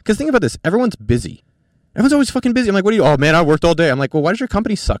forward. Because think about this, everyone's busy. Everyone's always fucking busy. I'm like, what do you, oh man, I worked all day. I'm like, well, why does your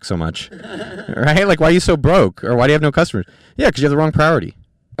company suck so much? Right? Like, why are you so broke? Or why do you have no customers? Yeah, because you have the wrong priority.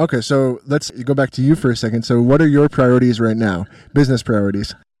 Okay, so let's go back to you for a second. So what are your priorities right now? Business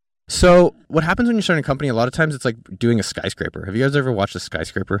priorities. So what happens when you're starting a company, a lot of times it's like doing a skyscraper. Have you guys ever watched a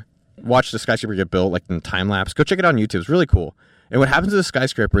skyscraper? Watch the skyscraper get built like in time lapse. Go check it out on YouTube. It's really cool. And what happens to the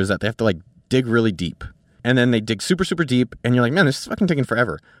skyscraper is that they have to like dig really deep. And then they dig super, super deep. And you're like, man, this is fucking taking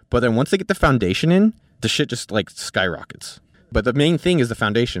forever. But then once they get the foundation in, the shit just like skyrockets. But the main thing is the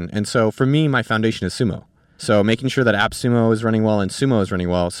foundation. And so for me, my foundation is Sumo. So making sure that AppSumo is running well and Sumo is running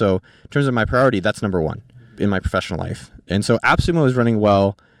well. So in terms of my priority, that's number one in my professional life. And so AppSumo is running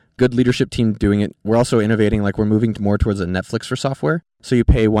well. Good leadership team doing it. We're also innovating, like we're moving more towards a Netflix for software. So you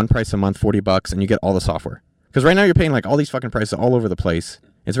pay one price a month, $40, and you get all the software. Because right now you're paying like all these fucking prices all over the place.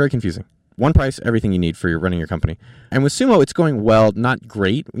 It's very confusing. One price, everything you need for your running your company. And with Sumo, it's going well, not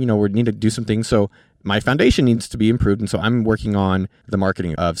great. You know, we need to do some things. So my foundation needs to be improved. And so I'm working on the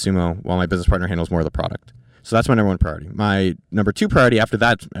marketing of Sumo while my business partner handles more of the product. So that's my number one priority. My number 2 priority after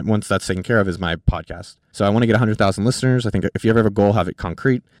that, once that's taken care of, is my podcast. So I want to get 100,000 listeners. I think if you ever have a goal, have it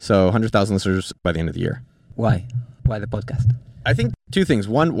concrete. So 100,000 listeners by the end of the year. Why? Why the podcast? I think 2 things.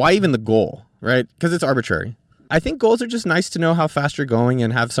 One, why even the goal, right? Because it's arbitrary. I think goals are just nice to know how fast you're going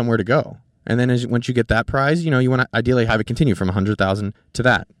and have somewhere to go. And then once you get that prize, you know, you want to ideally have it continue from 100,000 to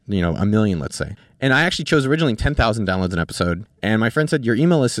that, you know, 1 million, let's say. And I actually chose originally 10,000 downloads an episode. And my friend said, your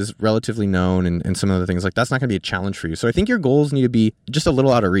email list is relatively known and some other things like that's not going to be a challenge for you. So I think your goals need to be just a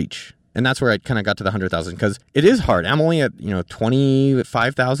little out of reach. And that's where I kind of got to the 100,000 because it is hard. I'm only at,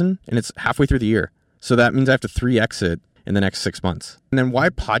 25,000 and it's halfway through the year. So that means I have to 3x it in the next 6 months. And then why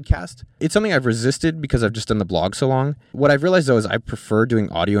podcast? It's something I've resisted because I've just done the blog so long. What I've realized though is I prefer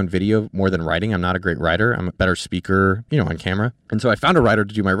doing audio and video more than writing. I'm not a great writer. I'm a better speaker, on camera. And so I found a writer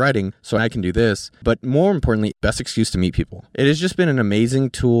to do my writing so I can do this. But more importantly, best excuse to meet people. It has just been an amazing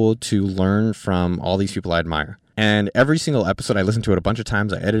tool to learn from all these people I admire. And every single episode, I listen to it a bunch of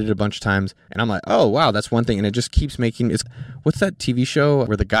times. I edit it a bunch of times. And I'm like, oh, wow, that's one thing. And it just keeps making... What's that TV show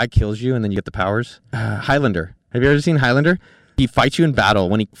where the guy kills you and then you get the powers? Highlander. Have you ever seen Highlander? He fights you in battle.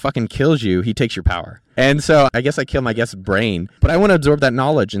 When he fucking kills you, he takes your power. And so I guess I kill my guest's brain, but I want to absorb that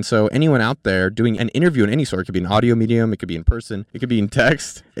knowledge. And so anyone out there doing an interview in any sort, it could be an audio medium, it could be in person, it could be in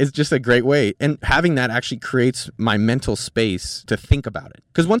text. It's just a great way. And having that actually creates my mental space to think about it.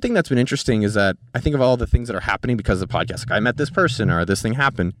 Because one thing that's been interesting is that I think of all the things that are happening because of the podcast. Like I met this person or this thing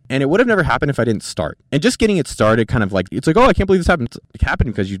happened. And it would have never happened if I didn't start. And just getting it started kind of like, it's like, oh, I can't believe this happened. It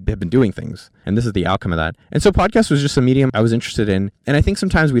happened because you have been doing things. And this is the outcome of that. And so podcast was just a medium I was interested in. And I think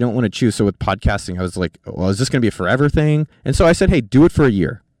sometimes we don't want to choose. So with podcasting, I was like, well, is this going to be a forever thing? And so I said, hey, do it for a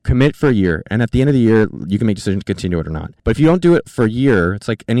year. Commit for a year. And at the end of the year, you can make decisions to continue it or not. But if you don't do it for a year, it's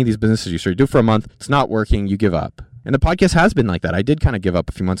like any of these businesses you start. You do it for a month, it's not working, you give up. And the podcast has been like that. I did kind of give up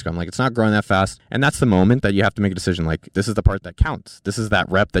a few months ago. I'm like, it's not growing that fast. And that's the moment that you have to make a decision. Like, this is the part that counts. This is that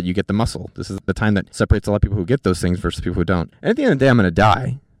rep that you get the muscle. This is the time that separates a lot of people who get those things versus people who don't. And at the end of the day, I'm going to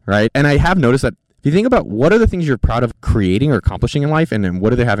die, right? And I have noticed that if you think about what are the things you're proud of creating or accomplishing in life, and then what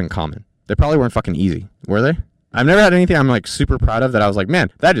do they have in common? They probably weren't fucking easy, were they? I've never had anything I'm like super proud of that I was like,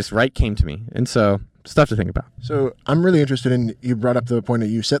 man, that just came to me. And so stuff to think about. So I'm really interested in, you brought up the point that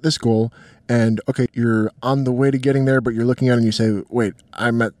you set this goal and okay, you're on the way to getting there, but you're looking at it and you say, wait,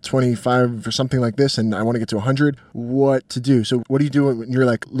 I'm at 25 or something like this and I want to get to 100. What to do? So what do you do when you're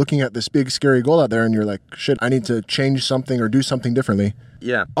like looking at this big scary goal out there and you're like, shit, I need to change something or do something differently?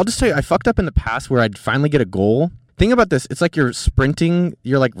 Yeah. I'll just tell you, I fucked up in the past where I'd finally get a goal Think about this. It's like you're sprinting,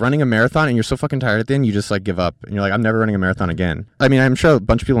 you're like running a marathon and you're so fucking tired at the end, you just like give up. And you're like, I'm never running a marathon again. I mean, I'm sure a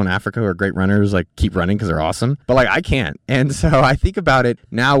bunch of people in Africa who are great runners like keep running because they're awesome. But like I can't. And so I think about it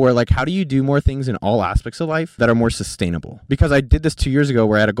now where like, how do you do more things in all aspects of life that are more sustainable? Because I did this 2 years ago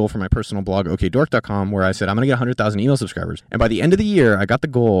where I had a goal for my personal blog, okdork.com, where I said, I'm going to get 100,000 email subscribers. And by the end of the year, I got the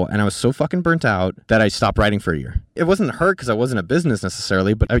goal and I was so fucking burnt out that I stopped writing for a year. It wasn't hurt because I wasn't a business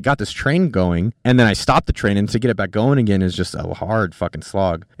necessarily, but I got this train going and then I stopped the train, and to get it back going again is just a hard fucking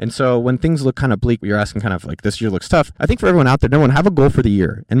slog. And so when things look kind of bleak, you're asking kind of like this year looks tough. I think for everyone out there, number one, have a goal for the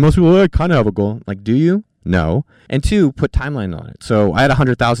year. And most people, I kind of have a goal. Like, do you? No. And two, put timeline on it. So I had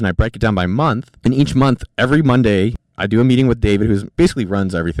 100,000. I break it down by month. And each month, every Monday, I do a meeting with David, who basically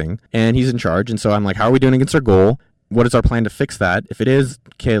runs everything. And he's in charge. And so I'm like, how are we doing against our goal? What is our plan to fix that? If it is,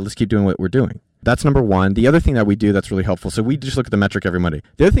 okay, let's keep doing what we're doing. That's number one. The other thing that we do that's really helpful, so we just look at the metric every Monday.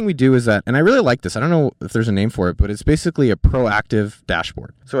 The other thing we do is that, and I really like this, I don't know if there's a name for it, but it's basically a proactive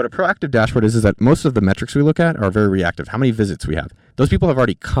dashboard. So what a proactive dashboard is that most of the metrics we look at are very reactive. How many visits we have. Those people have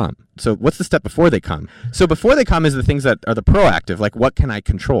already come. So what's the step before they come? So before they come is the things that are the proactive, like what can I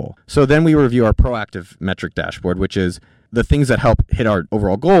control? So then we review our proactive metric dashboard, which is the things that help hit our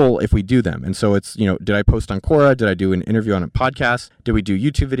overall goal if we do them. And so it's, did I post on Quora? Did I do an interview on a podcast? Did we do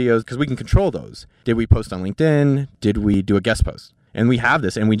YouTube videos? Because we can control those. Did we post on LinkedIn? Did we do a guest post? And we have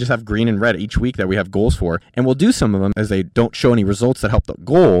this, and we just have green and red each week that we have goals for. And we'll do some of them as they don't show any results that help the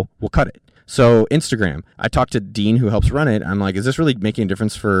goal, we'll cut it. So Instagram, I talked to Dean, who helps run it. I'm like, is this really making a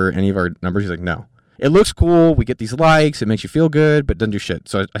difference for any of our numbers? He's like, no. It looks cool. We get these likes. It makes you feel good, but doesn't do shit.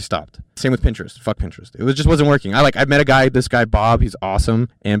 So I stopped. Same with Pinterest. Fuck Pinterest. Just wasn't working. I met a guy, this guy, Bob. He's awesome.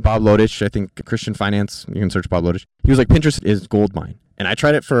 And Bob Lodich, I think Christian Finance. You can search Bob Lodich. He was like, Pinterest is gold mine. And I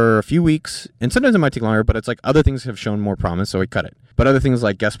tried it for a few weeks, and sometimes it might take longer, but it's like other things have shown more promise, so I cut it. But other things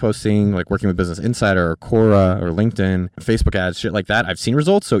like guest posting, like working with Business Insider or Quora or LinkedIn, Facebook ads, shit like that, I've seen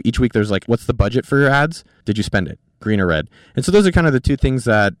results. So each week there's like, what's the budget for your ads? Did you spend it? Green or red? And so those are kind of the two things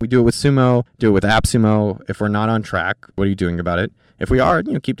that we do it with Sumo, do it with AppSumo. If we're not on track, what are you doing about it? If we are,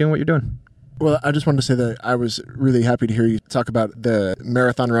 keep doing what you're doing. Well, I just wanted to say that I was really happy to hear you talk about the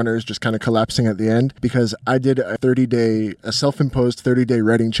marathon runners just kind of collapsing at the end, because I did a self-imposed 30-day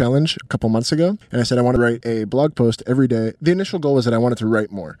writing challenge a couple months ago. And I said I want to write a blog post every day. The initial goal was that I wanted to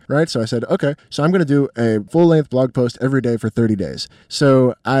write more, right? So I said, okay, so I'm going to do a full-length blog post every day for 30 days.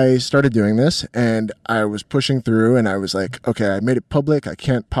 So I started doing this, and I was pushing through, and I was like, okay, I made it public. I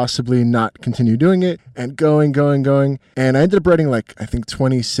can't possibly not continue doing it, and going. And I ended up writing like, I think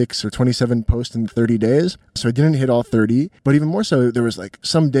 26 or 27 post in 30 days. So I didn't hit all 30, but even more so, there was like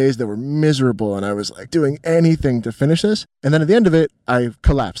some days that were miserable and I was like doing anything to finish this. And then at the end of it, I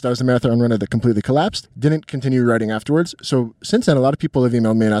collapsed. I was the marathon runner that completely collapsed, didn't continue writing afterwards. So since then, a lot of people have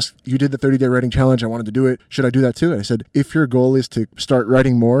emailed me and asked, you did the 30-day writing challenge. I wanted to do it. Should I do that too? And I said, if your goal is to start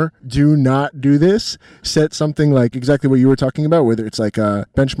writing more, do not do this. Set something like exactly what you were talking about, whether it's like a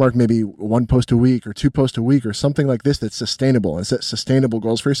benchmark, maybe 1 post a week or 2 posts a week or something like this that's sustainable, and set sustainable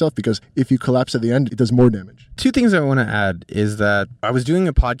goals for yourself, because if you collapse at the end, it does more damage. 2 things I want to add is that I was doing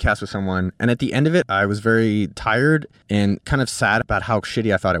a podcast with someone, and at the end of it, I was very tired and kind of sad about how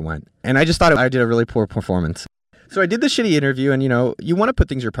shitty I thought it went. And I just thought I did a really poor performance. So I did the shitty interview, and you want to put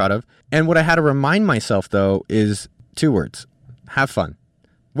things you're proud of. And what I had to remind myself, though, is 2 words. Have fun.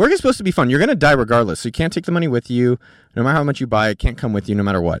 Work is supposed to be fun. You're going to die regardless. So you can't take the money with you. No matter how much you buy, it can't come with you no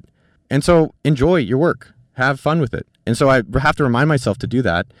matter what. And so enjoy your work. Have fun with it. And so I have to remind myself to do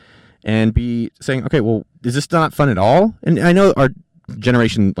that and be saying, okay, well, is this not fun at all? And I know our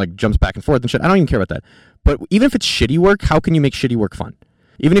generation like jumps back and forth and shit. I don't even care about that. But even if it's shitty work, how can you make shitty work fun?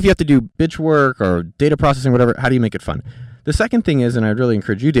 Even if you have to do bitch work or data processing, whatever, how do you make it fun? The second thing is, and I'd really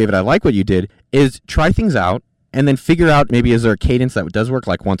encourage you, David, I like what you did, is try things out and then figure out maybe is there a cadence that does work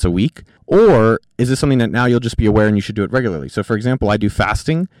like once a week, or is this something that now you'll just be aware and you should do it regularly? So for example, I do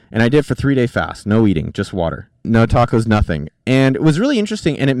fasting, and I did it for 3-day fast, no eating, just water, no tacos, nothing. And it was really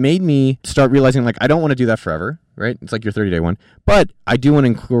interesting, and it made me start realizing like I don't want to do that forever, right? It's like your 30-day one, but I do want to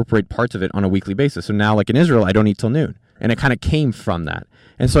incorporate parts of it on a weekly basis. So now like in Israel, I don't eat till noon, and it kind of came from that.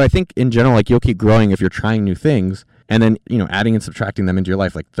 And so I think in general, like you'll keep growing if you're trying new things. And then, adding and subtracting them into your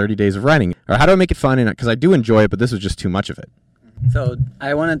life, like 30 days of writing. Or how do I make it fun? Because I do enjoy it, but this was just too much of it. So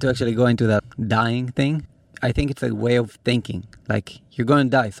I wanted to actually go into that dying thing. I think it's a way of thinking. Like, you're going to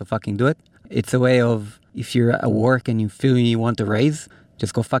die, so fucking do it. It's a way of, if you're at work and you feel you want to raise,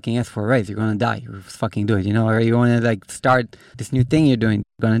 just go fucking ask for a raise. You're gonna die. You fucking do it, you know? Or you want to like start this new thing you're doing.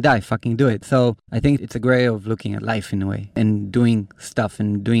 You're gonna die. Fucking do it. So I think it's a great way of looking at life in a way and doing stuff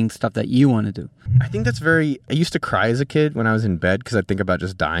that you want to do. I think that's I used to cry as a kid when I was in bed because I'd think about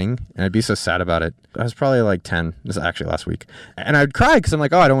just dying and I'd be so sad about it. I was probably like 10. This is actually last week. And I'd cry because I'm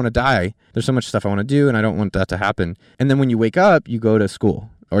like, oh, I don't want to die. There's so much stuff I want to do and I don't want that to happen. And then when you wake up, you go to school.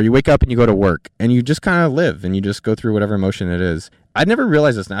 Or you wake up and you go to work and you just kind of live and you just go through whatever emotion it is. I'd never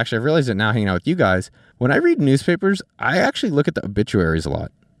realized this. Actually, I've realized it now hanging out with you guys. When I read newspapers, I actually look at the obituaries a lot.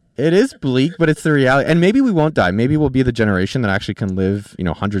 It is bleak, but it's the reality. And maybe we won't die. Maybe we'll be the generation that actually can live,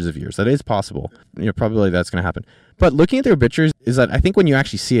 hundreds of years. That is possible. Probably that's going to happen. But looking at the obituaries is that I think when you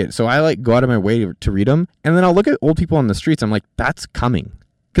actually see it, so I like go out of my way to read them. And then I'll look at old people on the streets. I'm like, that's coming.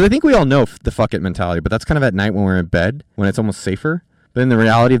 Because I think we all know the fuck it mentality, but that's kind of at night when we're in bed, when it's almost safer. But in the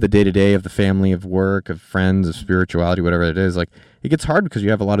reality of the day-to-day, of the family, of work, of friends, of spirituality, whatever it is, like, it gets hard because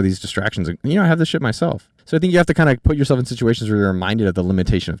you have a lot of these distractions. I have this shit myself. So I think you have to kind of put yourself in situations where you're reminded of the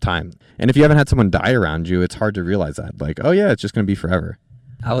limitation of time. And if you haven't had someone die around you, it's hard to realize that. Like, oh yeah, it's just going to be forever.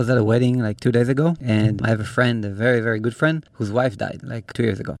 I was at a wedding like 2 days ago, and I have a friend, a very, very good friend, whose wife died like 2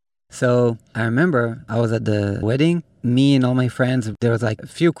 years ago. So I remember I was at the wedding, me and all my friends, there was like a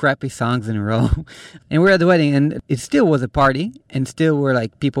few crappy songs in a row. And we were at the wedding and it still was a party and still were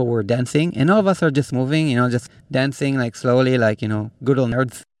like people were dancing and all of us are just moving, just dancing like slowly, like, good old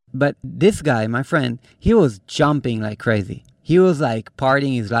nerds. But this guy, my friend, he was jumping like crazy. He was like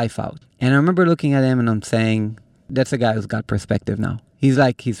partying his life out. And I remember looking at him and I'm saying, that's a guy who's got perspective now.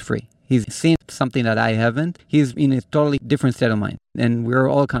 He's free. He's seen something that I haven't. He's in a totally different state of mind. And we're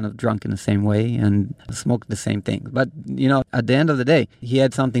all kind of drunk in the same way and smoked the same things. But, at the end of the day, he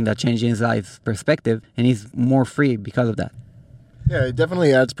had something that changed his life's perspective and he's more free because of that. Yeah, it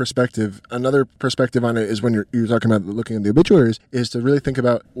definitely adds perspective. Another perspective on it is when you're talking about looking at the obituaries is to really think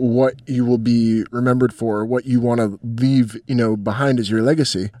about what you will be remembered for, what you want to leave, behind as your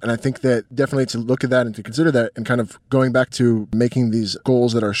legacy. And I think that definitely to look at that and to consider that and kind of going back to making these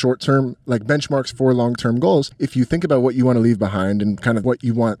goals that are short-term, like benchmarks for long-term goals. If you think about what you want to leave behind and kind of what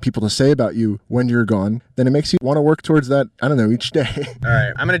you want people to say about you when you're gone, then it makes you want to work towards that, each day. All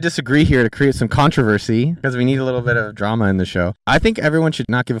right. I'm going to disagree here to create some controversy because we need a little bit of drama in the show. I think everyone should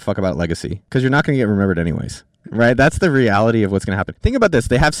not give a fuck about legacy because you're not going to get remembered anyways, right? That's the reality of what's going to happen. Think about this.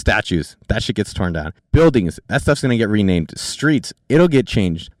 They have statues. That shit gets torn down. Buildings. That stuff's going to get renamed. Streets. It'll get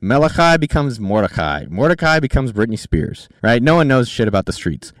changed. Malachi becomes Mordecai. Mordecai becomes Britney Spears, right? No one knows shit about the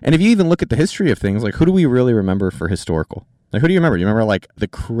streets. And if you even look at the history of things, like who do we really remember for historical? Like, who do you remember? You remember, like, the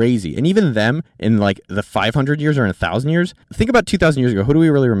crazy. And even them in, like, the 500 years or in 1,000 years. Think about 2,000 years ago. Who do we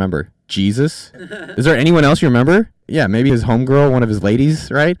really remember? Jesus? Is there anyone else you remember? Yeah, maybe his homegirl, one of his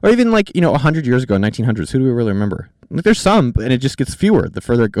ladies, right? Or even, like, 100 years ago, 1900s. Who do we really remember? Like, there's some, and it just gets fewer the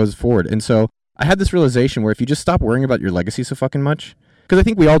further it goes forward. And so I had this realization where if you just stop worrying about your legacy so fucking much, because I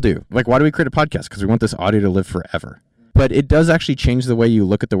think we all do. Like, why do we create a podcast? Because we want this audio to live forever. But it does actually change the way you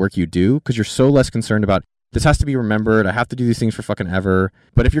look at the work you do because you're so less concerned about this has to be remembered. I have to do these things for fucking ever.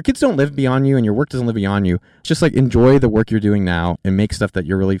 But if your kids don't live beyond you and your work doesn't live beyond you, just like enjoy the work you're doing now and make stuff that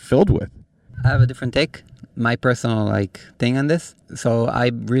you're really filled with. I have a different take, my personal thing on this. So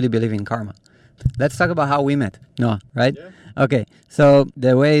I really believe in karma. Let's talk about how we met, Noah, right? Yeah. Okay, so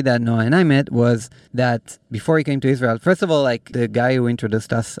the way that Noah and I met was that before he came to Israel, first of all, the guy who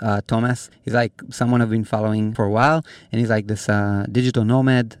introduced us, Thomas, he's someone I've been following for a while, and he's this digital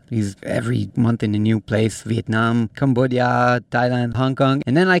nomad. He's every month in a new place, Vietnam, Cambodia, Thailand, Hong Kong.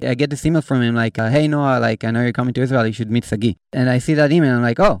 And then I get this email from him hey Noah, I know you're coming to Israel, you should meet Sagi. And I see that email, and I'm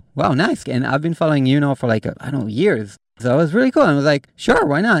like, oh, wow, nice. And I've been following you now for years. So it was really cool. And I was like, sure,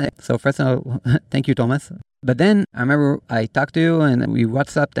 why not? So first of all, thank you, Thomas. But then I remember I talked to you and we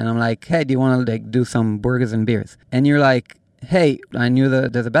WhatsApped and I'm like, hey, do you want to do some burgers and beers? And you're like, hey, I knew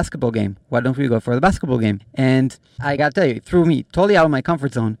there's a basketball game. Why don't we go for the basketball game? And I got to tell you, it threw me totally out of my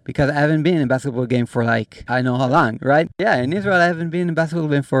comfort zone because I haven't been in a basketball game for I know how long, right? Yeah, in Israel, I haven't been in a basketball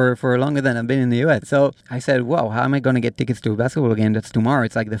game for longer than I've been in the US. So I said, whoa, how am I going to get tickets to a basketball game that's tomorrow?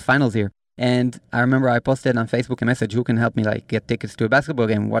 It's the finals here. And I remember I posted on Facebook a message, who can help me get tickets to a basketball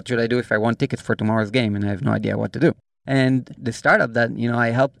game? What should I do if I want tickets for tomorrow's game? And I have no idea what to do. And the startup that, I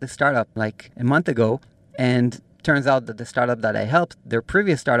helped the startup a month ago. And turns out that the startup that I helped, their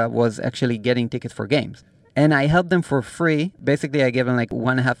previous startup was actually getting tickets for games. And I helped them for free. Basically, I gave them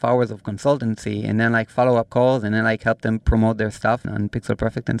 1.5 hours of consultancy and then follow-up calls and then help them promote their stuff on Pixel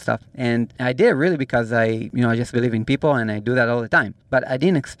Perfect and stuff. And I did it really because I just believe in people and I do that all the time. But I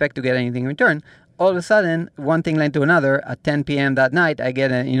didn't expect to get anything in return. all of a sudden, one thing led to another. At 10 p.m. that night, I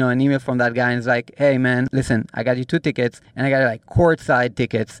get an email from that guy, and it's like, hey man, listen, I got you 2 tickets, and I got like courtside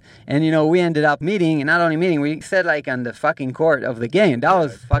tickets. And we ended up meeting, and not only meeting, we said like on the fucking court of the game. That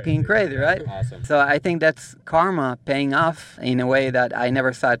was fucking crazy, right? Awesome. So I think that's karma paying off in a way that I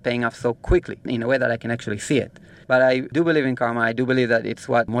never saw it paying off so quickly, in a way that I can actually see it. But I do believe in karma. I do believe that it's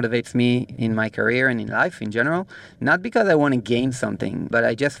what motivates me in my career and in life in general. Not because I want to gain something, but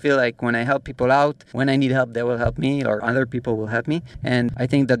I just feel like when I help people out, when I need help, they will help me or other people will help me. And I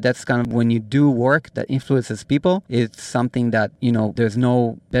think that that's kind of when you do work that influences people, it's something that, there's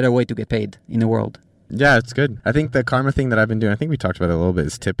no better way to get paid in the world. Yeah, it's good. I think the karma thing that I've been doing, I think we talked about it a little bit,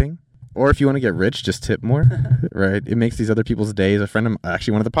 is tipping. Or if you want to get rich, just tip more, right? It makes these other people's days. A friend of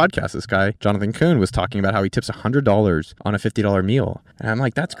actually one of the podcasts, this guy, Jonathan Kuhn, was talking about how he tips $100 on a $50 meal. And I'm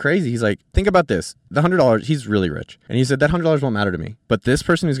like, that's crazy. He's like, think about this. The $100, he's really rich. And he said, that $100 won't matter to me. But this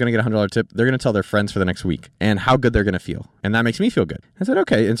person who's going to get a $100 tip, they're going to tell their friends for the next week and how good they're going to feel. And that makes me feel good. I said,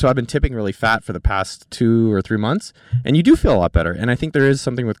 okay. And so I've been tipping really fat for the past 2 or 3 months. And you do feel a lot better. And I think there is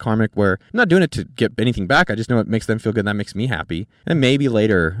something with karmic where I'm not doing it to get anything back. I just know it makes them feel good. And that makes me happy. And maybe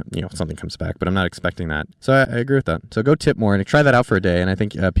later, something comes back, but I'm not expecting that. So I agree with that. So go tip more and try that out for a day. And I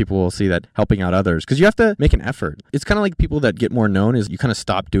think people will see that helping out others, because you have to make an effort. It's kind of like people that get more known is you kind of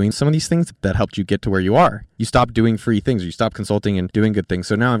stop doing some of these things that helped you get to where you are. You stop doing free things, or you stop consulting and doing good things.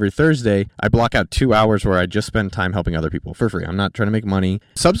 So now every Thursday, I block out 2 hours where I just spend time helping other people for free. I'm not trying to make money.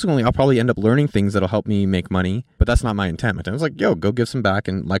 Subsequently, I'll probably end up learning things that'll help me make money, but that's not my intent. My intent is like, go give some back,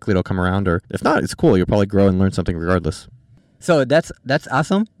 and likely it'll come around. Or if not, it's cool. You'll probably grow and learn something regardless. So that's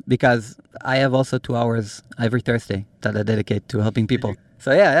awesome, because I have also 2 hours every Thursday that I dedicate to helping people.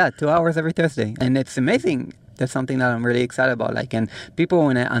 So yeah, 2 hours every Thursday. And it's amazing. That's something that I'm really excited about. Like, and people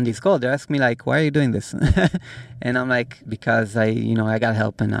when on this call, they ask me like, why are you doing this? And I'm like, because I got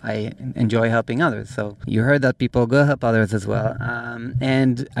help and I enjoy helping others. So you heard that, people, go help others as well.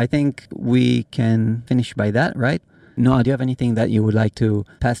 And I think we can finish by that, right? Noah, do you have anything that you would like to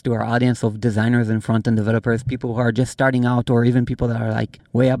pass to our audience of designers and front-end developers, people who are just starting out, or even people that are like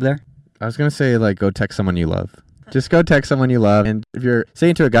way up there? I was going to say, like, go text someone you love. Just go text someone you love. And if you're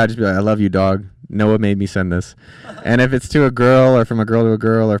saying to a guy, just be like, I love you, dog. Noah made me send this. And if it's to a girl, or from a girl to a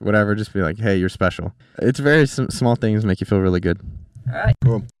girl, or whatever, just be like, hey, you're special. It's very small things make you feel really good. All right.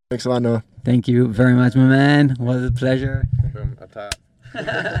 Cool. Thanks a lot, Noah. Thank you very much, my man. It was a pleasure. Boom, up top.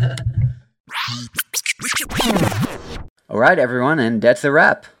 All right, everyone, and that's a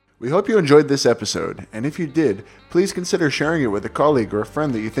wrap. We hope you enjoyed this episode, and if you did, please consider sharing it with a colleague or a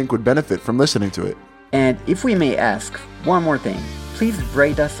friend that you think would benefit from listening to it. And if we may ask one more thing, please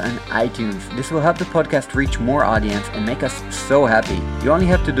rate us on iTunes. This will help the podcast reach more audience and make us so happy. You only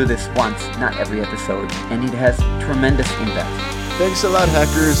have to do this once, not every episode, and it has tremendous impact. Thanks a lot,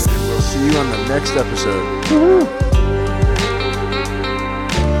 hackers, and we'll see you on the next episode. Woo-hoo.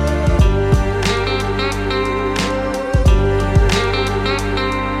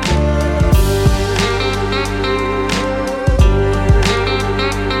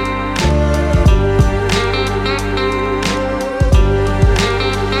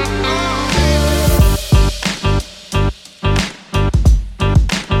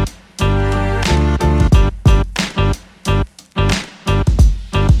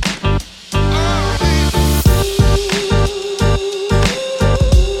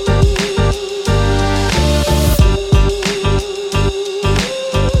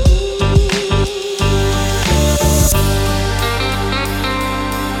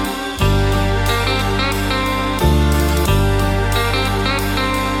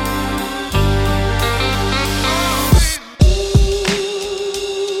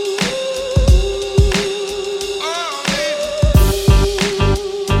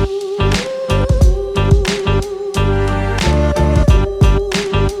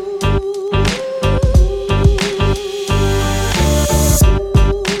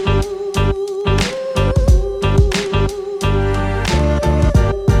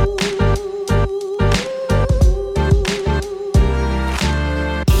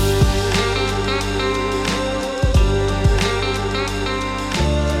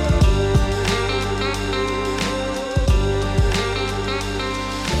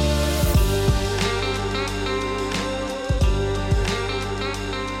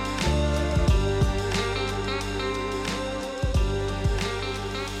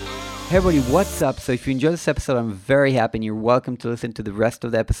 Hey everybody, what's up? So if you enjoyed this episode, I'm very happy and you're welcome to listen to the rest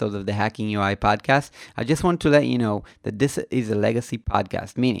of the episodes of the Hacking UI podcast. I just want to let you know that this is a legacy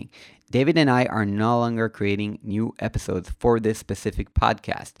podcast, meaning David and I are no longer creating new episodes for this specific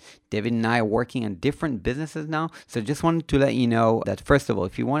podcast. David and I are working on different businesses now, so just wanted to let you know that first of all,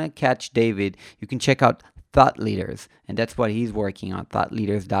 if you want to catch David, you can check out Thought Leaders, and that's what he's working on,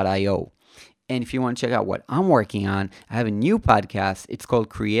 thoughtleaders.io. And if you want to check out what I'm working on, I have a new podcast. It's called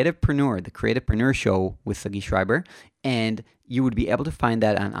Creativepreneur, the Creativepreneur Show with Sagi Schreiber. And you would be able to find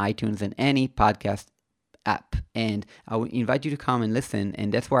that on iTunes and any podcast app. And I would invite you to come and listen.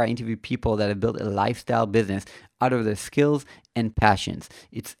 And that's where I interview people that have built a lifestyle business out of their skills and passions.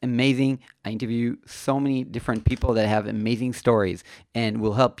 It's amazing. I interview so many different people that have amazing stories and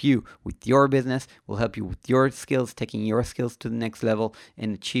will help you with your business, will help you with your skills, taking your skills to the next level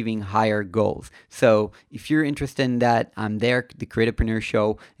and achieving higher goals. So if you're interested in that, I'm there, the Creativepreneur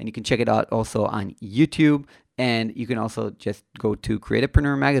Show, and you can check it out also on YouTube. And you can also just go to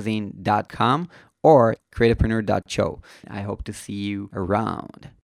creativepreneurmagazine.com or creativepreneur.show. I hope to see you around.